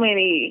so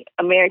many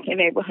American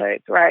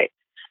neighborhoods, right?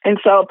 And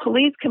so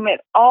police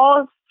commit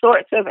all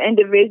sorts of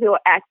individual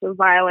acts of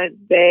violence.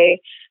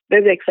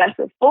 There's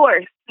excessive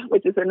force,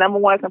 which is the number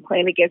one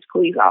complaint against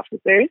police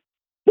officers.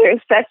 There's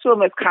sexual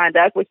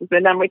misconduct, which is the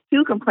number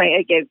two complaint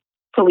against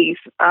police.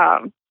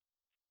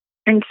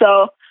 And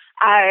so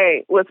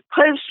I was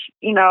pushed,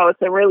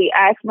 to really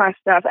ask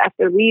myself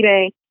after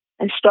reading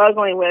and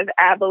struggling with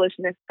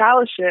abolitionist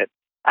scholarship,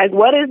 like,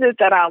 what is it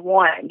that I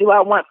want? Do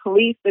I want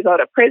police to go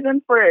to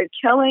prison for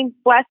killing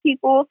Black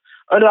people,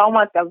 or do I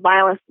want the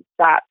violence to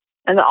stop?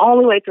 And the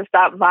only way to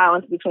stop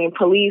violence between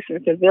police and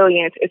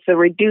civilians is to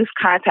reduce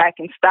contact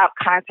and stop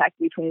contact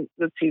between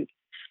the two.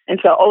 And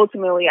so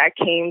ultimately, I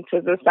came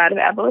to the side of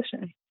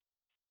abolition.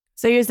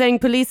 So you're saying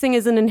policing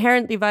is an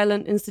inherently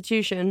violent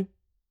institution?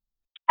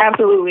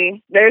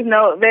 Absolutely.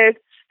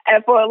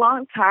 And for a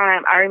long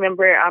time, I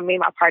remember me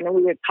and my partner,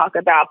 we would talk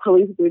about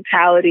police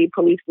brutality,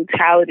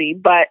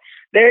 but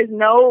there's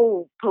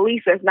no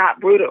police that's not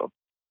brutal.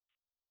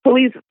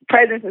 Police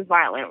presence is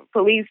violent.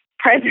 Police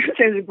presence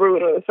is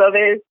brutal. So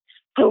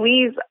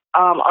police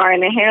are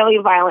an inherently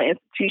violent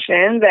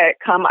institution that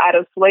come out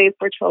of slave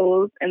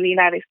patrols in the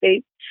United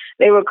States.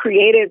 They were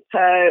created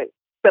to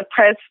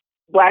suppress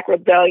Black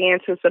rebellion,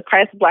 to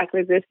suppress Black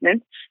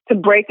resistance, to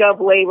break up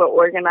labor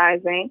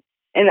organizing.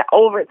 And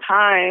over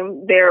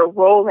time, their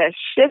role has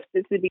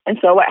shifted to be. And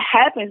so what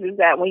happens is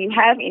that when you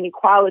have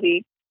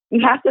inequality,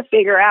 you have to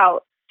figure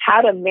out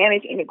how to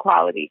manage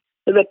inequality.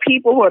 So the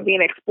people who are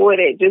being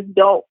exploited just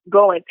don't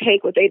go and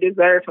take what they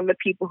deserve from the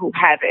people who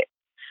have it.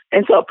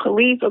 And so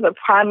police are the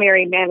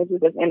primary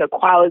managers of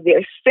inequality.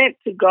 They're sent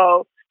to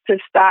go to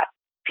stop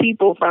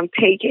people from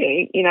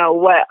taking,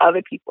 what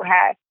other people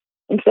have.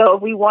 And so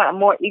if we want a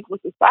more equal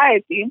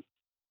society,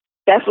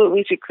 that's what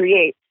we should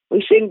create.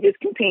 We shouldn't just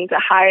continue to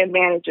hire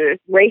managers,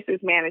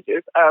 racist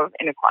managers of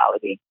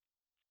inequality.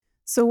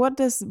 So what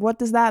does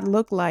that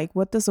look like?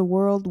 What does a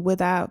world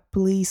without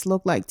police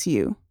look like to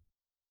you?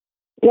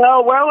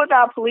 Well, a world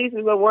without police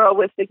is a world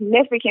with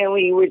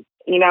significantly,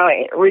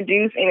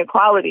 reduced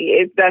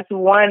inequality. That's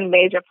one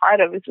major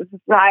part of it. It's a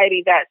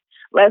society that's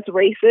less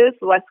racist,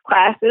 less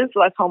classist,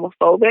 less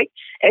homophobic.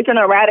 It's an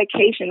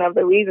eradication of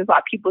the reasons why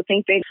people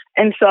think they.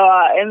 And so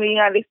in the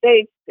United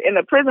States, in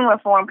the prison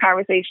reform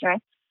conversation,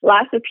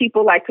 lots of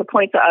people like to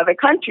point to other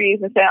countries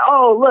and say,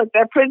 oh, look,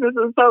 their prisons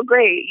are so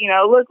great.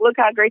 Look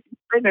how great these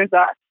prisons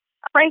are.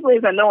 Frankly,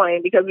 it's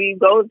annoying because when you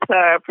go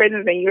to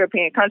prisons in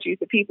European countries,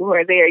 the people who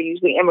are there are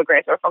usually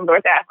immigrants or from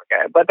North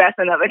Africa. But that's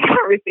another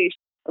conversation.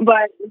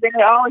 But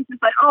they're always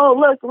just like, oh,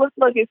 look,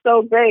 it's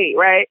so great,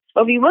 right?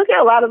 But if you look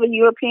at a lot of the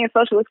European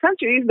socialist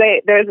countries,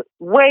 there's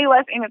way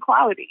less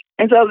inequality.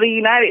 And so the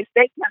United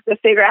States has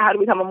to figure out how to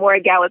become a more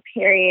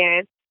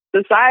egalitarian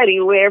society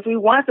where if we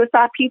want to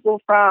stop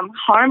people from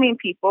harming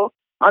people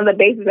on the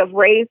basis of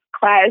race,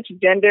 class,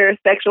 gender,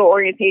 sexual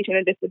orientation,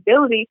 and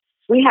disability,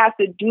 we have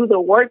to do the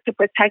work to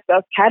protect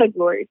those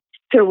categories,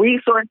 to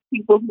resource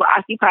people who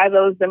occupy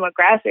those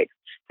demographics,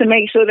 to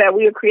make sure that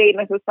we are creating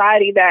a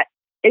society that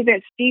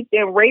isn't steeped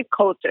in rape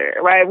culture,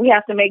 right? We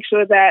have to make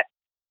sure that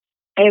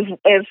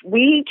if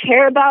we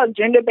care about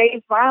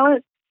gender-based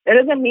violence, that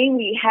doesn't mean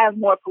we have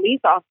more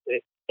police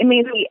officers. It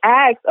means we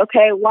ask,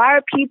 okay, why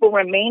are people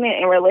remaining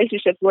in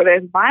relationships where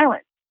there's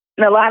violence?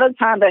 And a lot of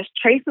times that's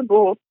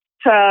traceable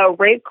to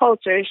rape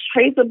culture. It's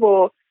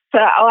traceable to,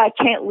 I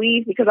can't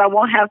leave because I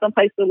won't have some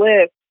place to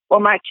live, or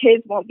my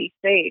kids won't be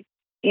safe.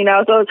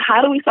 So it's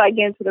how do we start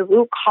getting to the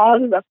root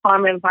causes of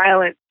harm and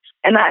violence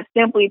and not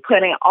simply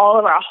putting all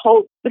of our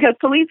hope, because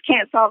police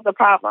can't solve the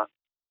problem.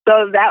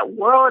 So that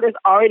world is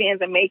already in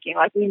the making.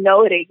 Like, we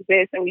know it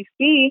exists, and we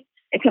see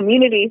in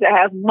communities that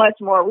have much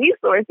more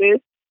resources,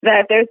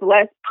 that there's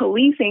less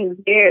policing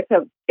there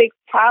to fix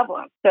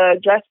problems, to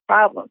address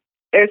problems.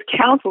 There's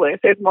counselors,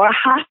 there's more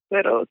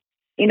hospitals,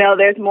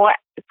 there's more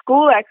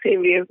school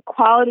activities,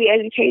 quality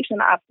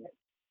education options.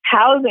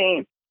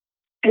 Housing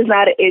is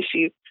not an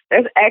issue.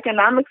 There's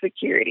economic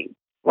security,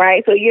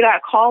 right? So you're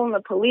not calling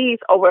the police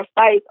over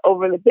fights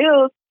over the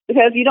bills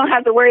because you don't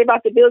have to worry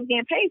about the bills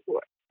getting paid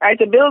for, right?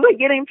 The bills are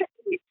getting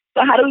paid.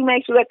 So how do we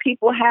make sure that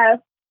people have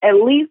at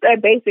least their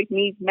basic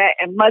needs met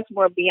and much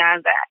more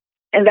beyond that?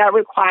 And that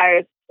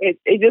requires,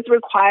 it just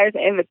requires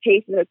an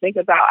invitation to think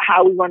about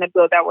how we want to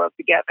build that world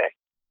together.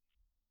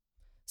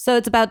 So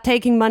it's about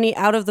taking money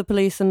out of the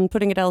police and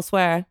putting it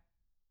elsewhere.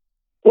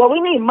 Well, we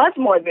need much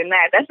more than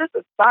that. That's just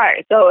a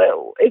start.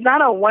 So it's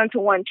not a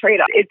one-to-one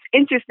trade-off. It's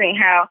interesting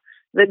how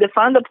the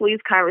defund the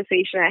police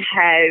conversation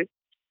has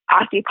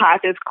occupied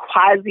this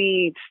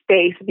quasi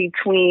space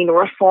between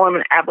reform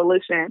and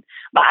abolition.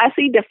 But I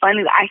see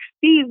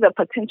the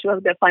potential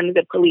of defunding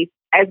the police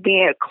as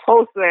being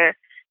closer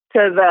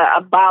to the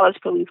abolish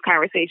police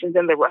conversations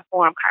than the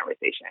reform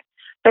conversation.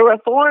 To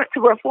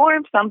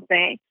reform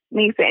something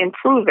means to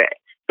improve it.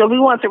 So we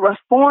want to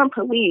reform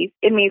police.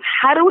 It means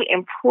how do we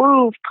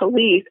improve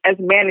police as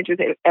managers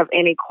of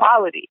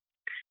inequality?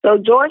 So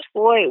George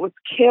Floyd was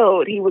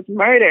killed. He was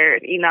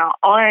murdered,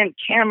 on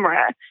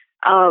camera.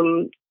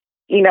 An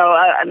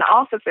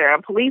officer,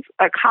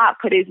 a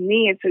cop put his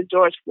knee into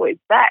George Floyd's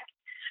back.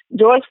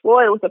 George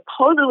Floyd was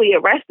supposedly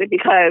arrested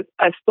because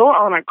a store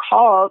owner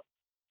called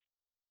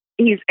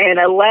and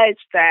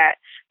alleged that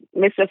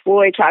Mr.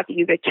 Floyd tried to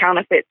use a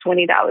counterfeit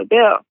 $20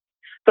 bill.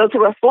 So to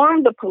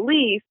reform the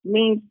police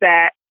means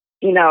that,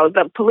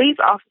 the police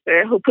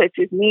officer who puts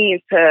his knee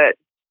into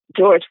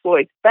George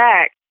Floyd's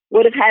back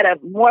would have had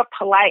a more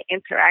polite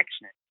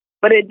interaction.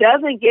 But it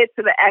doesn't get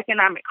to the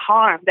economic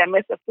harm that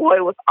Mr.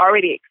 Floyd was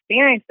already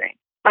experiencing.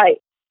 Like,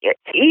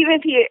 even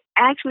if he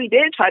actually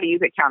did try to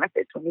use a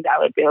counterfeit $20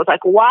 bills,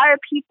 like, why are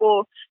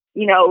people,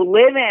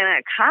 living in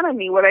an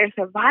economy where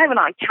they're surviving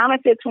on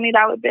counterfeit $20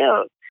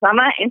 bills? So I'm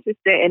not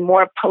interested in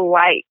more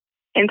polite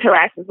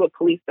interactions with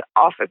police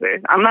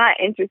officers. I'm not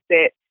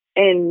interested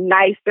in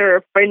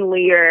nicer,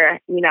 friendlier,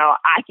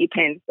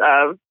 occupants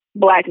of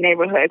Black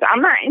neighborhoods.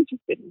 I'm not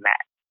interested in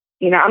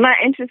that. I'm not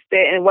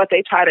interested in what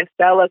they try to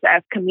sell us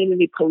as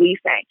community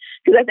policing.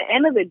 Because at the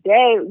end of the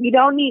day, you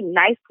don't need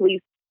nice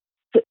police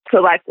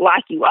to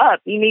lock you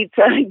up. You need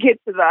to get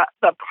to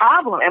the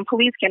problem, and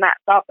police cannot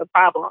solve the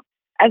problem.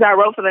 As I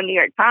wrote for the New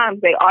York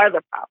Times, they are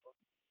the problem.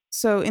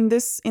 So in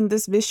this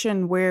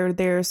vision where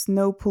there's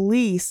no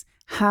police,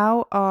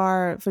 how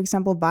are, for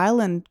example,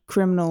 violent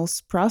criminals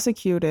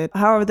prosecuted?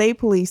 How are they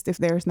policed if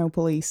there's no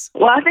police?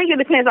 Well, I think it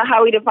depends on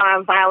how we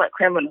define violent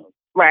criminals,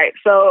 right?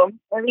 So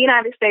in the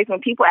United States, when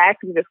people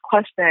ask me this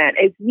question,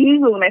 it's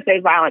usually when they say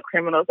violent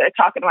criminals, they're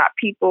talking about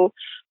people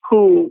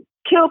who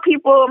kill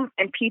people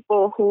and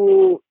people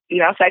who,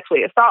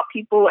 sexually assault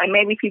people and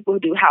maybe people who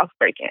do house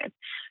break-ins.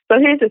 So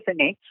here's the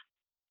thing.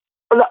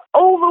 The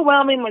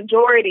overwhelming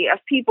majority of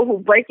people who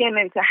break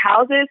into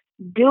houses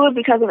do it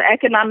because of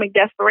economic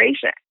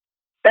desperation.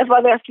 That's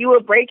why there are fewer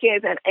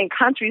break-ins in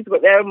countries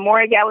where they're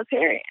more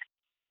egalitarian.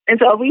 And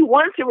so if we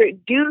want to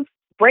reduce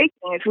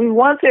break-ins, we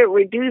want to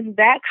reduce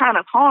that kind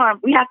of harm,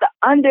 we have to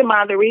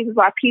undermine the reasons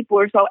why people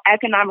are so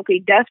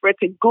economically desperate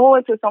to go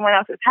into someone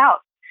else's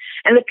house.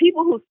 And the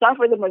people who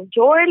suffer the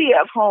majority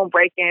of home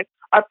break-ins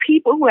are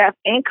people who have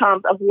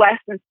incomes of less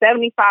than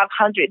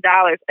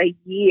 $7,500 a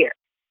year.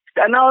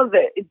 I know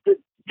that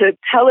the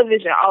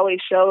television always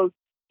shows,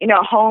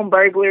 home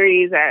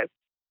burglaries as,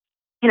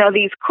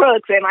 these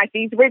crooks and like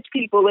these rich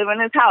people live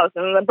in his house,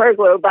 and the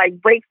burglar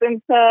breaks into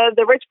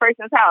the rich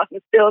person's house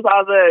and steals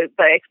all the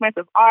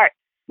expensive art.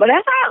 But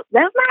that's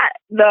not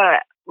the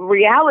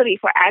reality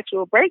for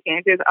actual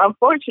break-ins. There's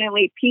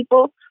unfortunately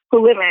people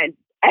who live in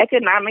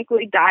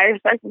economically dire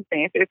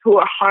circumstances who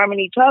are harming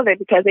each other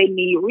because they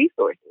need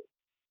resources.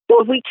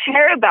 So if we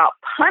care about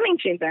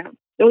punishing them,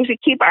 then we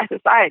should keep our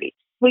society.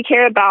 If we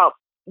care about,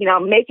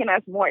 making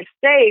us more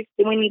safe,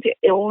 then we need to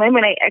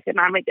eliminate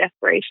economic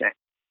desperation.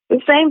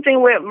 The same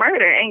thing with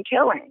murder and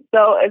killing.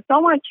 So if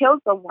someone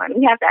kills someone,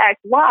 we have to ask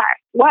why.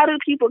 Why do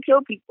people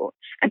kill people?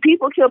 And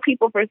people kill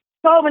people for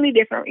so many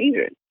different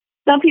reasons.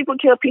 Some people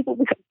kill people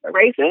because they're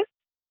racist.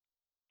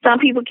 Some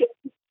people kill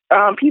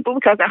people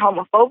because they're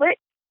homophobic.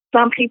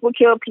 Some people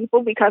kill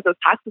people because of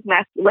toxic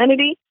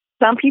masculinity.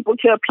 Some people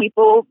kill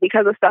people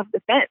because of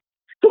self-defense.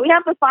 So we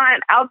have to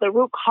find out the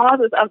root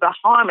causes of the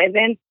harm and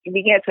then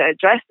begin to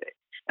address it.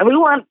 And we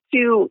want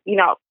to,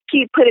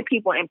 keep putting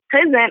people in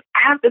prison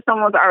after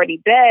someone's already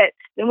dead,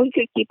 then we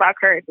could keep our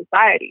current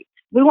society.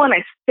 We want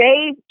to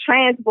save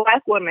trans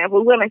Black women. We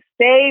want to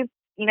save,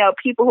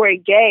 people who are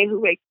gay,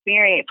 who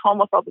experience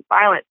homophobic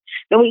violence.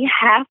 Then we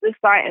have to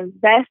start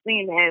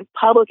investing in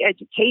public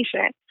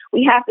education.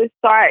 We have to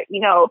start,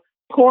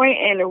 pouring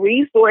in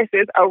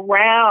resources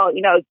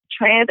around,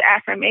 trans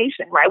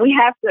affirmation, right? We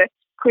have to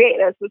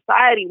create a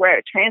society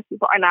where trans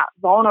people are not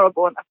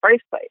vulnerable in the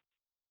first place.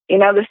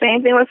 The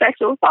same thing with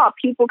sexual assault.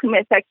 People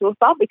commit sexual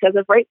assault because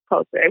of rape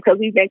culture, because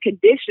we've been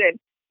conditioned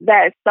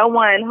that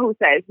someone who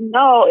says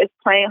no is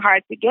playing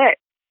hard to get.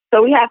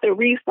 So we have to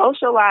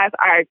re-socialize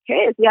our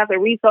kids. We have to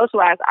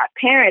re-socialize our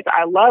parents,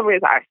 our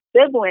lovers, our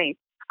siblings,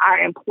 our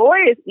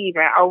employers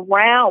even,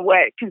 around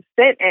what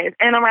consent is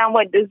and around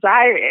what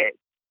desire is.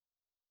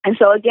 And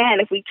so again,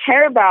 if we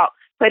care about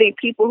putting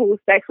people who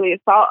sexually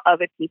assault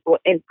other people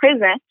in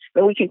prison,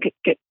 then we can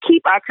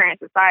keep our current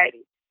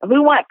society. If we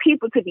want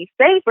people to be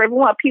safer, if we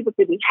want people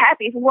to be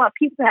happy, if we want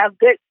people to have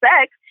good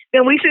sex,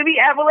 then we should be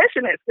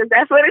abolitionists, because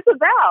that's what it's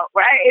about,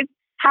 right? It's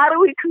how do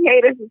we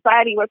create a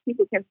society where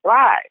people can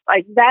thrive?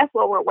 Like, that's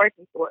what we're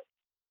working towards.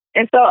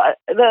 And so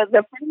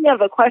the framing of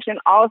the question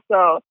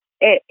also,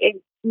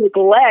 it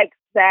neglects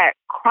that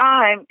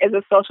crime is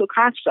a social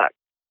construct.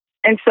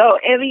 And so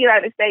in the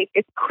United States,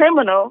 it's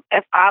criminal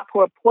if I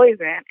pour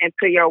poison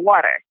into your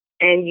water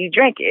and you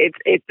drink it.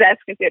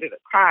 That's considered a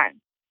crime.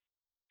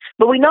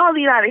 But we know in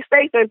the United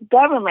States, there's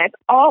governments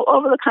all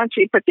over the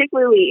country,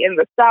 particularly in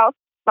the South,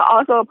 but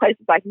also in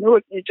places like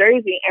Newark, New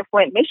Jersey, and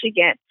Flint,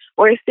 Michigan,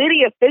 where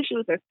city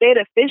officials and state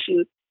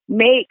officials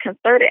made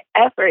concerted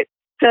efforts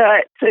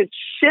to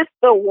shift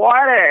the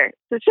water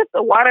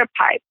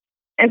pipe.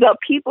 And so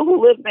people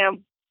who live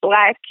in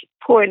Black,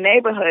 poor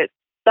neighborhoods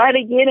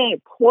started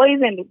getting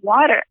poisoned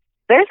water.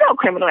 There's no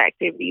criminal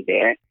activity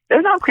there.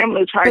 There's no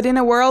criminal charge. But in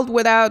a world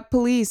without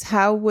police,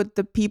 how would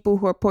the people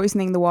who are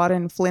poisoning the water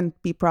in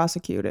Flint be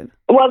prosecuted?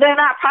 Well, they're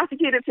not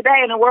prosecuted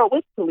today in a world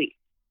with police.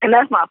 And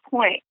that's my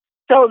point.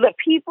 So the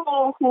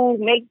people who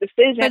make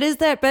decisions.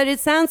 But it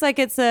sounds like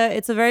it's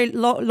a very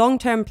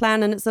long-term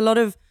plan, and it's a lot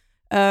of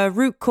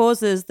root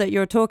causes that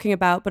you're talking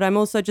about. But I'm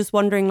also just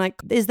wondering, like,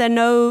 is there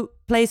no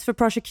place for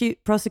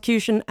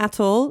prosecution at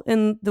all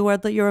in the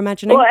world that you're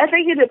imagining? Well, I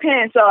think it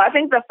depends. So I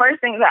think the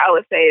first thing that I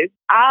would say is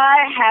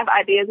I have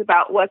ideas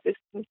about what this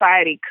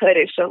society could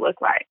and should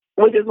look like,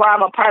 which is why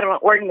I'm a part of an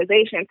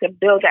organization to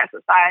build that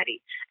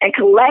society. And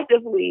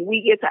collectively,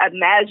 we get to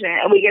imagine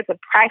and we get to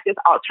practice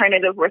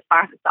alternative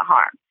responses to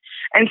harm.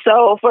 And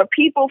so for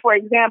people, for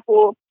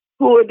example,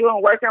 who are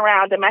doing work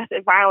around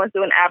domestic violence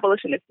through an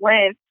abolitionist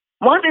lens,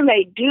 one thing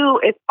they do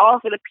is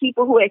offer the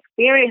people who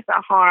experience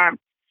the harm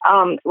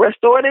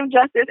restorative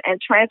justice and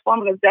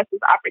transformative justice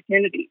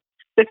opportunities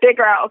to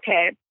figure out,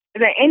 okay, is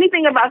there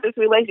anything about this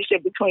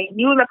relationship between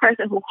you and the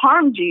person who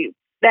harmed you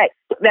that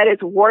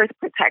is worth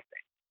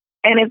protecting?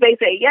 And if they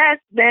say yes,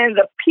 then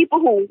the people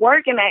who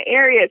work in that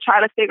area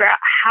try to figure out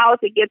how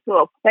to get to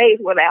a place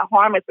where that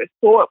harm is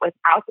restored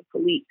without the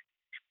police.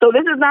 So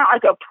this is not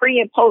like a pre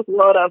and post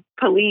world of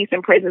police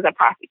and prisons and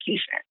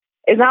prosecution.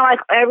 It's not like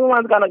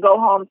everyone's going to go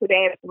home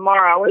today and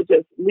tomorrow and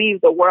just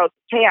leave the world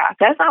to chaos.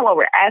 That's not what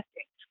we're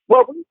asking.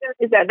 What we think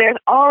is that there's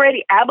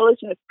already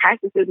abolitionist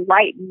practices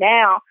right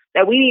now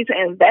that we need to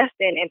invest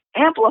in and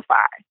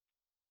amplify.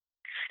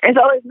 And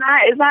so it's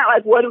not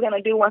like, what are we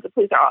going to do once the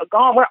police are all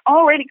gone? We're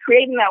already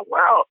creating that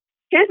world.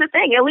 Here's the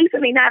thing, at least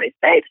in the United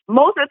States,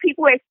 most of the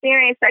people who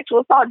experience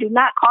sexual assault do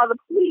not call the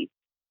police.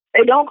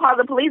 They don't call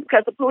the police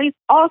because the police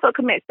also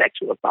commit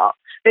sexual assault.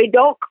 They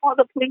don't call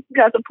the police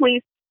because the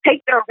police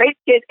take their rape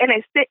kits and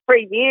they sit for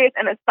years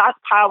in a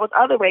stockpile with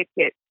other rape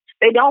kits.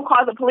 They don't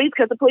call the police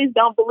because the police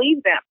don't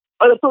believe them,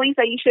 or the police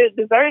say you should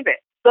deserve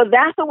it. So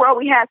that's the world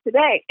we have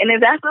today. And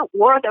if that's the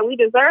world that we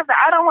deserve,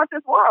 I don't want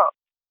this world.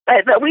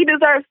 That we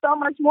deserve so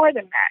much more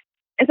than that.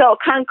 And so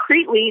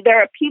concretely, there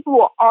are people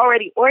who are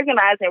already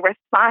organizing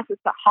responses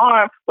to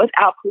harm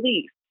without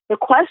police. The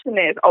question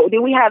is,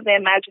 do we have the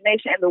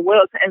imagination and the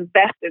will to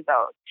invest in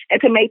those and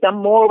to make them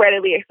more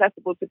readily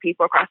accessible to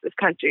people across this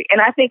country?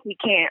 And I think we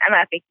can, and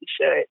I think we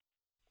should.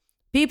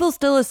 People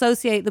still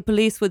associate the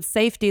police with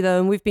safety, though,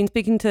 and we've been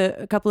speaking to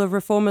a couple of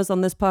reformers on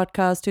this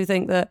podcast who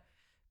think that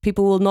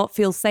people will not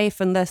feel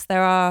safe unless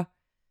there are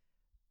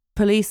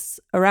police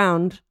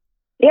around.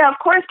 Yeah, of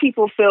course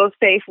people feel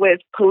safe with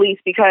police,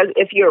 because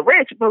if you're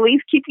rich,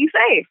 police keep you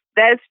safe.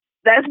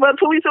 That's what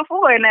police are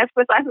for, and that's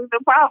precisely the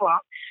problem.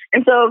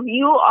 And so if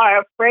you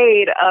are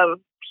afraid of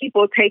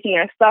people taking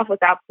your stuff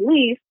without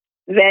police,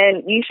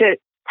 then you should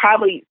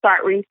probably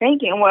start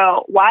rethinking,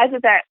 well, why is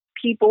it that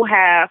people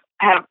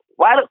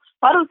why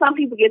do some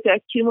people get to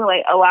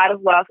accumulate a lot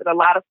of wealth and a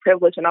lot of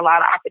privilege and a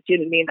lot of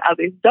opportunity and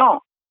others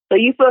don't? So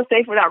you feel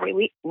safe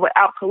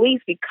without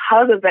police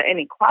because of the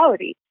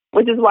inequality,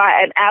 which is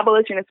why an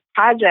abolitionist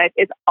project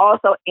is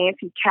also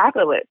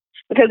anti-capitalist,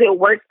 because it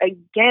works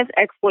against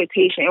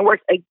exploitation, it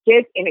works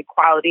against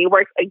inequality, it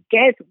works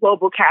against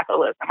global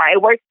capitalism, right?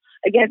 It works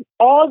against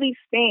all these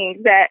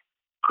things that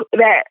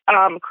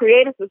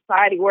create a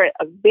society where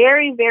a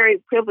very,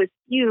 very privileged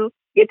few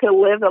get to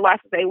live the life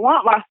that they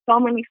want while so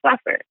many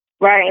suffer,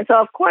 right? And so,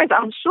 of course,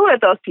 I'm sure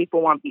those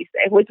people won't be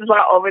safe, which is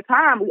why over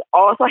time we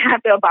also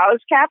have to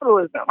abolish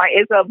capitalism. Like,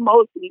 it's a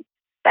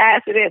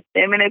multi-faceted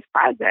feminist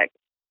project.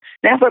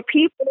 Now, for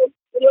people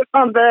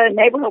from the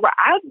neighborhood where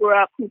I grew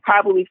up who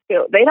probably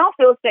they don't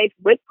feel safe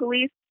with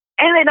police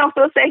and they don't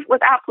feel safe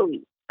without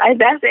police. Like,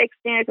 that's the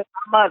experience of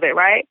my mother,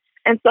 right?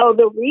 And so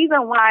the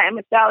reason why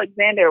Miss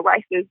Alexander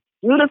writes this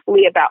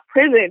beautifully about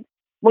prison,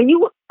 when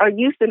you are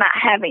used to not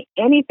having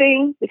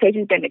anything because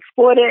you've been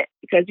exploited,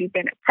 because you've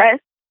been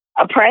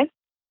oppressed,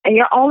 and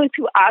your only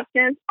two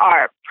options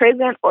are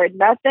prison or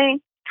nothing,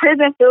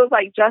 prison feels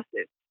like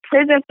justice.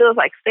 prison feels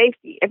like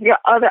safety if your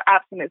other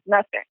option is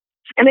nothing.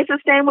 And it's the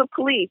same with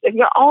police. If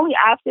your only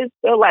options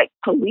feel like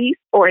police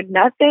or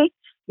nothing,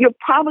 you're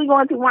probably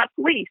going to want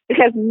police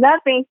because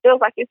nothing feels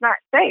like it's not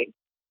safe.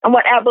 And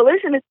what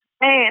abolition is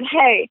saying,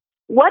 hey,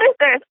 what if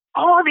there's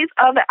all these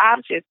other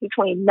options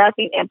between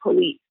nothing and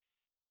police?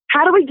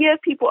 How do we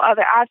give people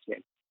other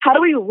options? How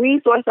do we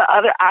resource the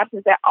other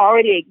options that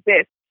already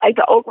exist, like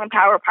the Oakland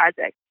Power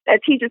Project,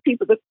 that teaches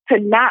people to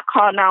not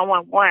call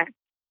 911,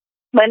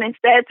 but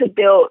instead to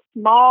build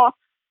small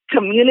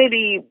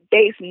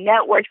community-based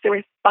networks to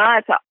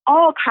respond to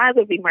all kinds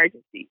of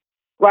emergencies,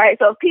 right?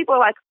 So if people are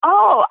like,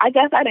 oh, I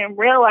guess I didn't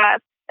realize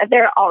that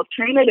there are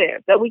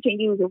alternatives that we can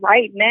use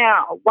right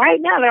now. Right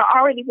now, they're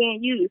already being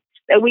used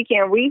that we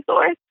can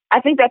resource. I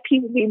think that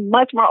people will be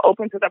much more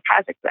open to the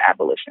project of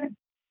abolition.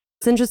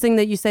 It's interesting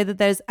that you say that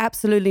there's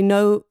absolutely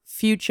no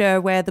future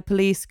where the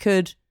police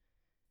could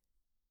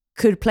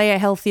play a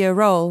healthier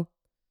role.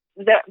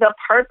 The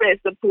purpose,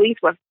 the police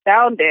were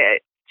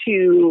founded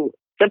to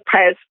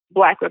suppress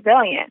Black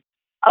rebellion.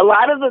 A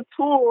lot of the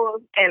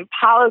tools and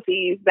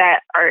policies that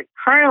are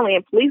currently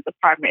in police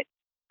departments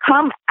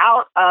come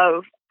out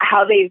of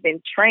how they've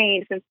been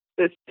trained since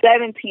the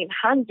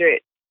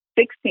 1700s,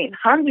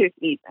 1600s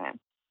even,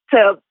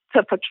 to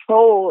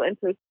patrol and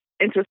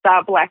to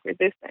stop Black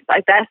resistance.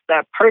 Like that's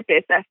their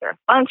purpose, that's their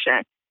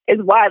function, is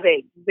why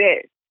they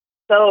exist.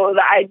 So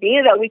the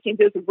idea that we can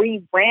just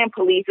rebrand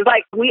police is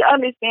like, we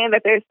understand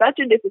that there's such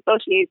a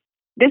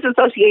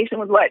disassociation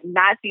with what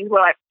Nazis were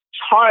like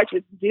charged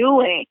with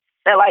doing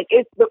that like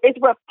it's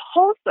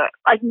repulsive.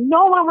 Like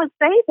no one would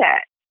say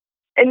that.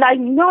 And like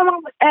no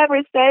one would ever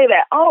say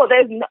that, oh,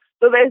 there's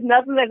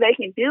nothing that they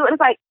can do. And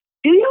it's like,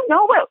 do you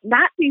know what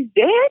Nazis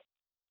did?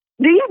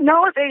 Do you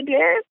know what they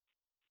did?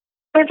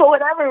 And for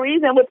whatever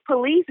reason with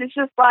police, it's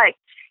just like,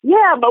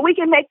 yeah, but we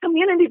can make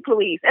community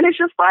police. And it's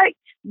just like,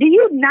 do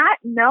you not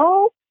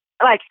know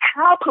like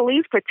how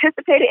police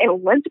participated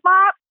in lynch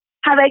mobs?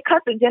 How they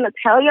cut the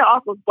genitalia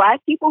off of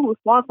Black people who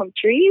swung from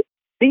trees?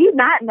 Do you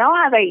not know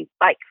how they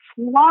like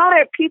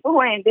slaughtered people who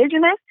are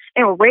indigenous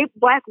and raped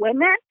Black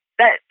women?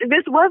 That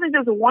this wasn't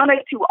just one or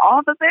two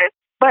officers,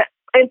 but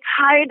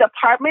entire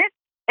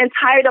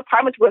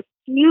departments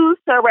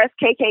refused to arrest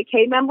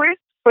KKK members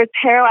for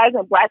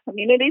terrorizing Black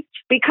communities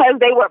because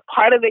they were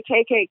part of the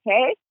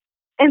KKK.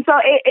 And so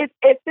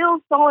it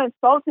feels so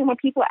insulting when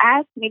people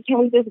ask me, can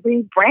we just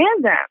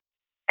rebrand them?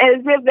 As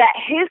if that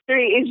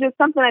history is just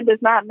something that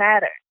does not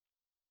matter.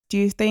 Do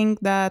you think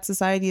that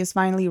society is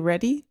finally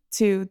ready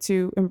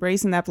to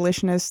embrace an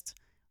abolitionist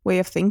way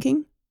of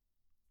thinking?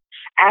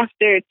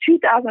 After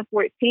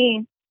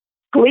 2014,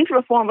 police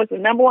reform was the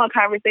number one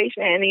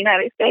conversation in the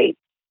United States.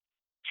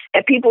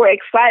 And people were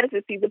excited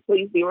to see the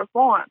police be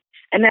reformed.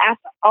 And then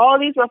after all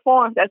these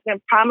reforms that's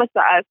been promised to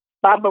us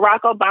by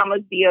Barack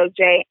Obama's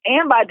DOJ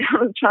and by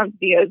Donald Trump's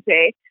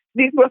DOJ,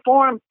 these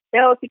reforms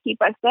failed to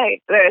keep us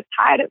safe. They're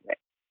tired of it.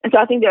 And so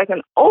I think there's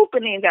an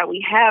opening that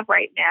we have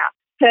right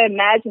now to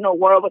imagine a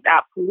world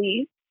without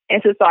police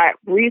and to start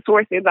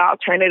resourcing the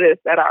alternatives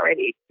that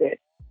already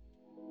exist.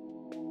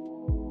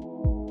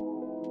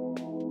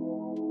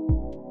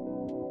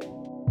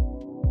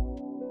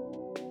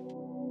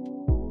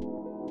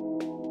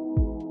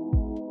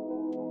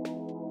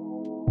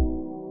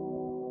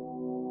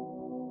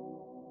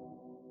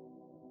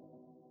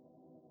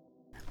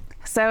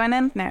 So an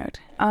end note.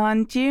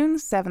 On June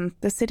 7th,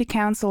 the City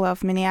Council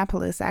of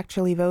Minneapolis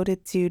actually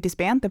voted to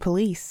disband the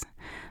police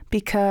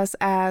because,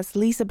 as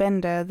Lisa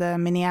Bender, the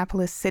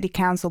Minneapolis City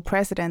Council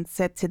president,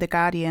 said to The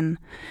Guardian,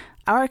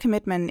 our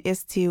commitment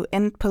is to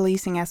end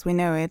policing as we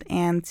know it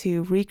and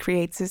to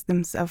recreate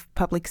systems of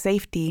public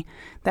safety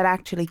that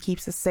actually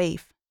keeps us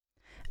safe.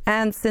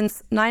 And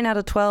since 9 out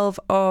of 12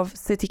 of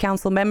city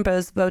council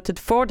members voted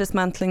for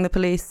dismantling the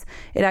police,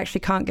 it actually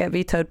can't get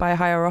vetoed by a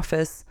higher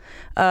office.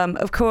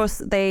 Of course,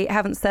 they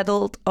haven't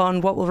settled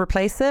on what will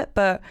replace it,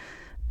 but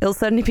it'll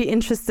certainly be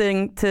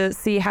interesting to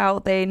see how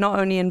they not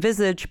only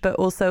envisage, but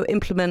also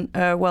implement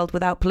a world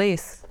without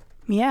police.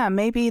 Yeah,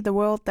 maybe the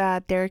world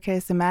that Derika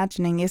is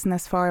imagining isn't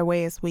as far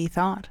away as we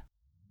thought.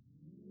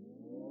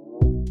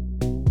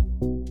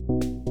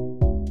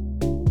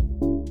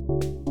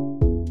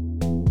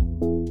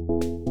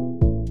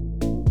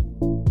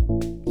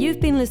 You've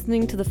been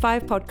listening to The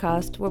Five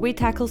Podcast, where we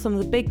tackle some of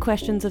the big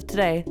questions of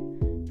today.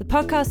 The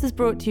podcast is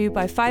brought to you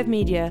by Five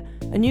Media,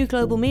 a new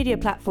global media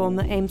platform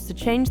that aims to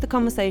change the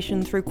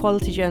conversation through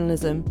quality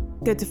journalism.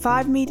 Go to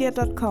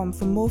 5media.com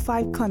for more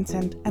Five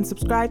content and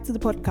subscribe to the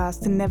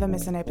podcast to never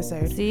miss an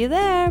episode. See you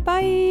there.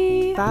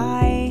 Bye.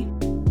 Bye.